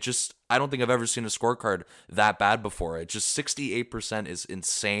 because I don't think I've ever seen a scorecard that bad before. It just 68% is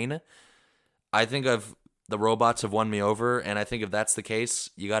insane. I think the robots have won me over, and I think if that's the case,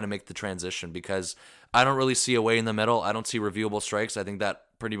 you got to make the transition because I don't really see a way in the middle. I don't see reviewable strikes. I think that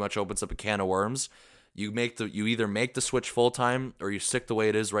pretty much opens up a can of worms. You either make the switch full time or you stick the way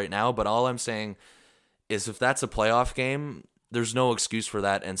it is right now. But all I'm saying is if that's a playoff game, there's no excuse for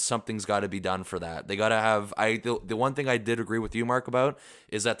that, and something's got to be done for that. They got to have. The one thing I did agree with you, Mark, about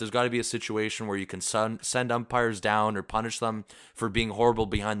is that there's got to be a situation where you can send umpires down or punish them for being horrible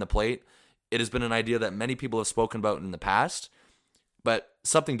behind the plate. It has been an idea that many people have spoken about in the past, but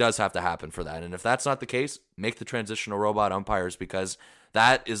something does have to happen for that. And if that's not the case, make the transition to robot umpires because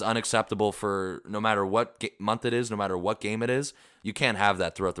that is unacceptable for no matter what month it is, no matter what game it is. You can't have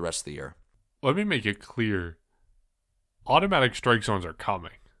that throughout the rest of the year. Let me make it clear. Automatic strike zones are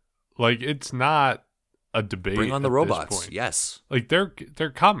coming. Like, it's not a debate. Bring on the robots. Yes. Like, they're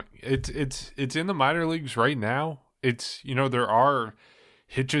coming. It's in the minor leagues right now. It's, there are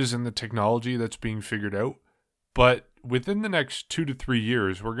hitches in the technology that's being figured out, but within the next 2 to 3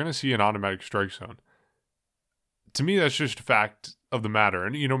 years, we're going to see an automatic strike zone. To me, that's just a fact of the matter.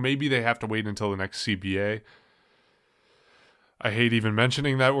 And, maybe they have to wait until the next CBA. I hate even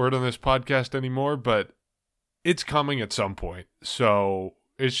mentioning that word on this podcast anymore, but it's coming at some point. So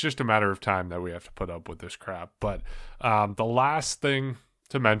it's just a matter of time that we have to put up with this crap. But the last thing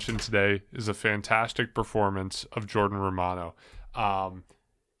to mention today is a fantastic performance of Jordan Romano.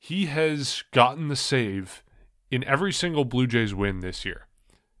 He has gotten the save in every single Blue Jays win this year.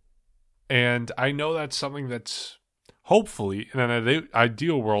 And I know that's something that's hopefully, in an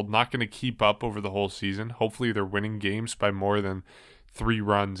ideal world, not going to keep up over the whole season. Hopefully they're winning games by more than 3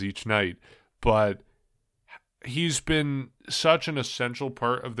 runs each night. But he's been such an essential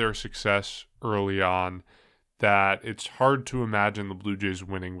part of their success early on that it's hard to imagine the Blue Jays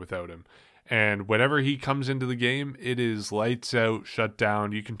winning without him. And whenever he comes into the game, it is lights out, shut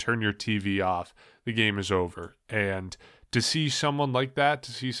down. You can turn your TV off. The game is over. And to see someone like that,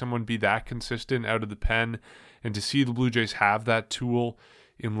 to see someone be that consistent out of the pen, and to see the Blue Jays have that tool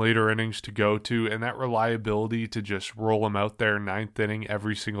in later innings to go to, and that reliability to just roll him out there ninth inning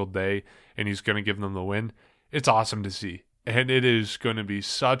every single day, and he's going to give them the win, it's awesome to see. And it is going to be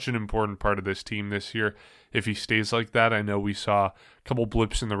such an important part of this team this year if he stays like that. I know we saw a couple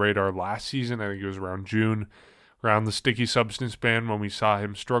blips in the radar last season. I think it was around June, around the sticky substance ban when we saw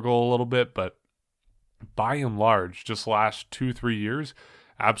him struggle a little bit. But by and large, just last 2-3 years,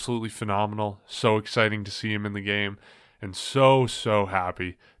 absolutely phenomenal. So exciting to see him in the game. And so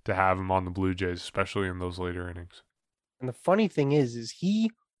happy to have him on the Blue Jays, especially in those later innings. And the funny thing is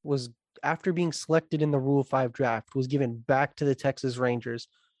he was, after being selected in the Rule 5 draft, was given back to the Texas Rangers,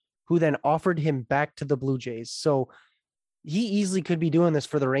 who then offered him back to the Blue Jays. So he easily could be doing this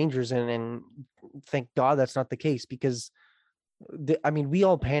for the Rangers, and thank God that's not the case, because we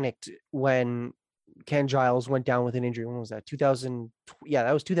all panicked when Ken Giles went down with an injury. When was that?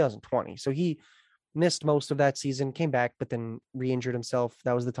 That was 2020. So he missed most of that season, came back, but then re-injured himself.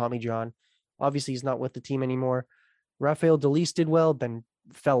 That was the Tommy John. Obviously, he's not with the team anymore. Rafael Dolis did well, then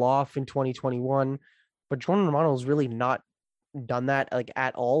fell off in 2021, but Jordan Romano's really not done that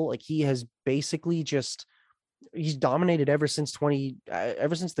at all. He has basically he's dominated ever since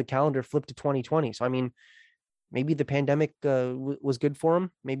the calendar flipped to 2020. So maybe the pandemic was good for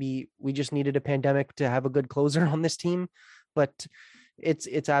him. Maybe we just needed a pandemic to have a good closer on this team, but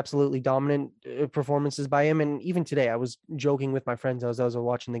it's absolutely dominant performances by him. And even today, I was joking with my friends as I was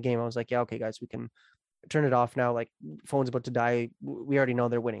watching the game. I was like, yeah, okay, guys, we can turn it off now. Phone's about to die. We already know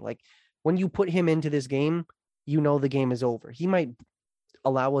they're winning. When you put him into this game, the game is over. He might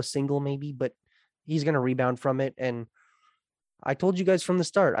allow a single maybe, but he's going to rebound from it. And I told you guys from the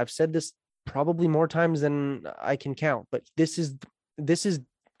start, I've said this probably more times than I can count, but this is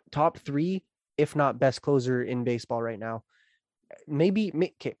top 3, if not best closer in baseball right now. Maybe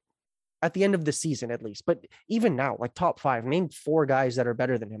okay, at the end of the season at least, but even now, top 5, name 4 guys that are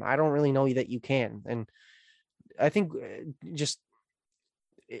better than him. I don't really know that you can. And I think just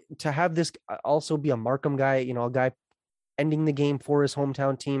to have this also be a Markham guy, a guy ending the game for his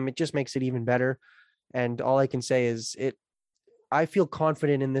hometown team, it just makes it even better. And all I can say is I feel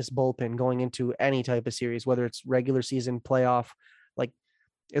confident in this bullpen going into any type of series, whether it's regular season, playoff.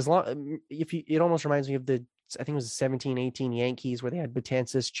 It almost reminds me of I think it was the 17-18 Yankees where they had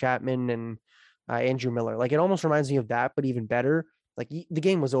Betances, Chapman, and Andrew Miller. It almost reminds me of that, but even better. The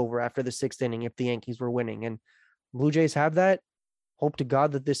game was over after the 6th inning if the Yankees were winning, and Blue Jays have that. Hope to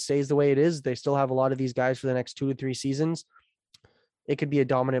God that this stays the way it is. They still have a lot of these guys for the next 2 to 3 seasons. It could be a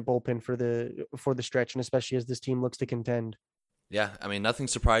dominant bullpen for the stretch, and especially as this team looks to contend. Yeah, nothing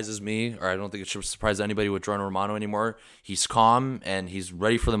surprises me, or I don't think it should surprise anybody with Jordan Romano anymore. He's calm, and he's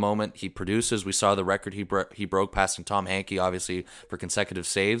ready for the moment. He produces. We saw the record he broke, passing Tom Hankey, obviously, for consecutive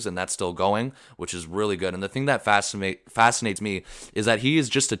saves, and that's still going, which is really good. And the thing that fascinates me is that he is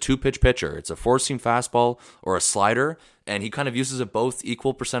just a 2-pitch pitcher. It's a 4-seam fastball or a slider, and he kind of uses it both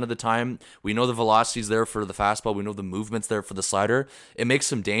equal percent of the time. We know the velocity's there for the fastball. We know the movement's there for the slider. It makes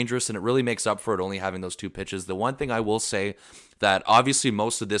him dangerous, and it really makes up for it only having those 2 pitches. The one thing I will say that obviously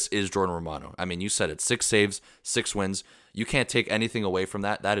most of this is Jordan Romano. You said it, 6 saves, 6 wins. You can't take anything away from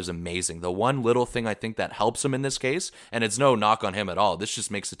that. That is amazing. The one little thing I think that helps him in this case, and it's no knock on him at all, this just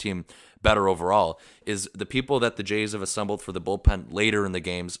makes the team better overall, is the people that the Jays have assembled for the bullpen later in the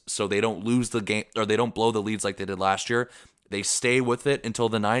games so they don't lose the game or they don't blow the leads like they did last year. They stay with it until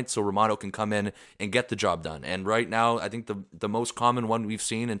the 9th so Romano can come in and get the job done. And right now, I think the most common one we've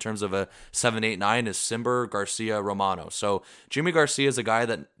seen in terms of a 7, 8, 9 is Cimber, Garcia, Romano. So Jimmy Garcia is a guy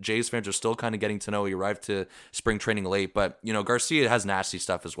that Jays fans are still kind of getting to know. He arrived to spring training late, but Garcia has nasty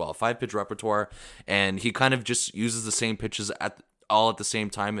stuff as well. 5-pitch repertoire, and he kind of just uses the same pitches all at the same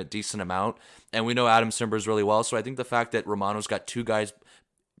time, a decent amount. And we know Adam Cimber really well. So I think the fact that Romano's got 2 guys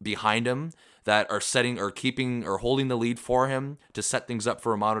behind him that are setting or keeping or holding the lead for him to set things up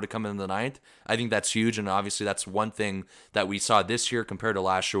for Romano to come in the 9th, I think that's huge. And obviously that's one thing that we saw this year compared to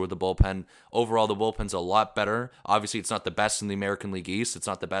last year with the bullpen. Overall, the bullpen's a lot better. Obviously, it's not the best in the American League East. It's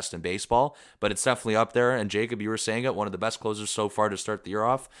not the best in baseball, but it's definitely up there. And Jacob, you were saying it, one of the best closers so far to start the year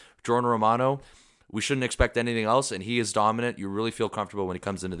off. Jordan Romano, we shouldn't expect anything else, and he is dominant. You really feel comfortable when he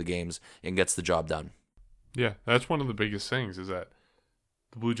comes into the games and gets the job done. Yeah, that's one of the biggest things is that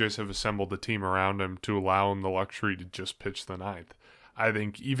the Blue Jays have assembled a team around him to allow him the luxury to just pitch the 9th. I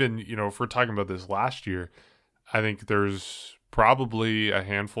think even, if we're talking about this last year, I think there's probably a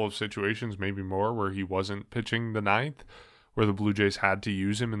handful of situations, maybe more, where he wasn't pitching the ninth, where the Blue Jays had to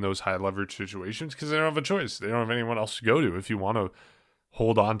use him in those high leverage situations because they don't have a choice. They don't have anyone else to go to. If you want to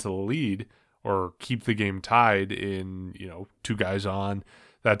hold on to the lead or keep the game tied in, 2 guys on,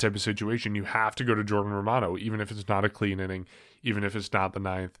 that type of situation, you have to go to Jordan Romano, even if it's not a clean inning, even if it's not the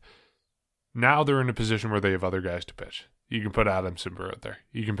ninth. Now they're in a position where they have other guys to pitch. You can put Adam Simber out there.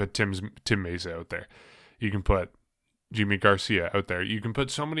 You can put Tim Mesa out there. You can put Jimmy Garcia out there. You can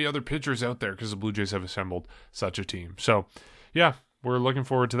put so many other pitchers out there because the Blue Jays have assembled such a team. So, yeah, we're looking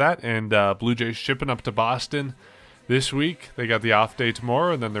forward to that. And Blue Jays shipping up to Boston this week. They got the off day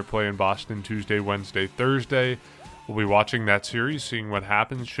tomorrow, and then they're playing Boston Tuesday, Wednesday, Thursday. We'll be watching that series, seeing what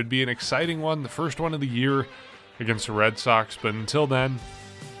happens. Should be an exciting one, the first one of the year against the Red Sox. But until then,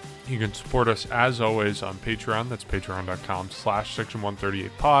 you can support us, as always, on Patreon. That's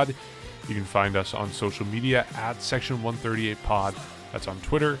patreon.com/Section138pod. You can find us on social media at Section138pod. That's on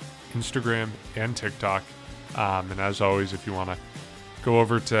Twitter, Instagram, and TikTok. And as always, if you want to go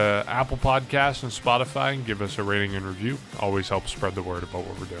over to Apple Podcasts and Spotify and give us a rating and review, always helps spread the word about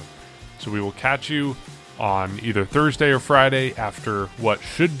what we're doing. So we will catch you on either Thursday or Friday after what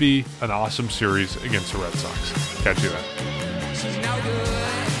should be an awesome series against the Red Sox. Catch you then.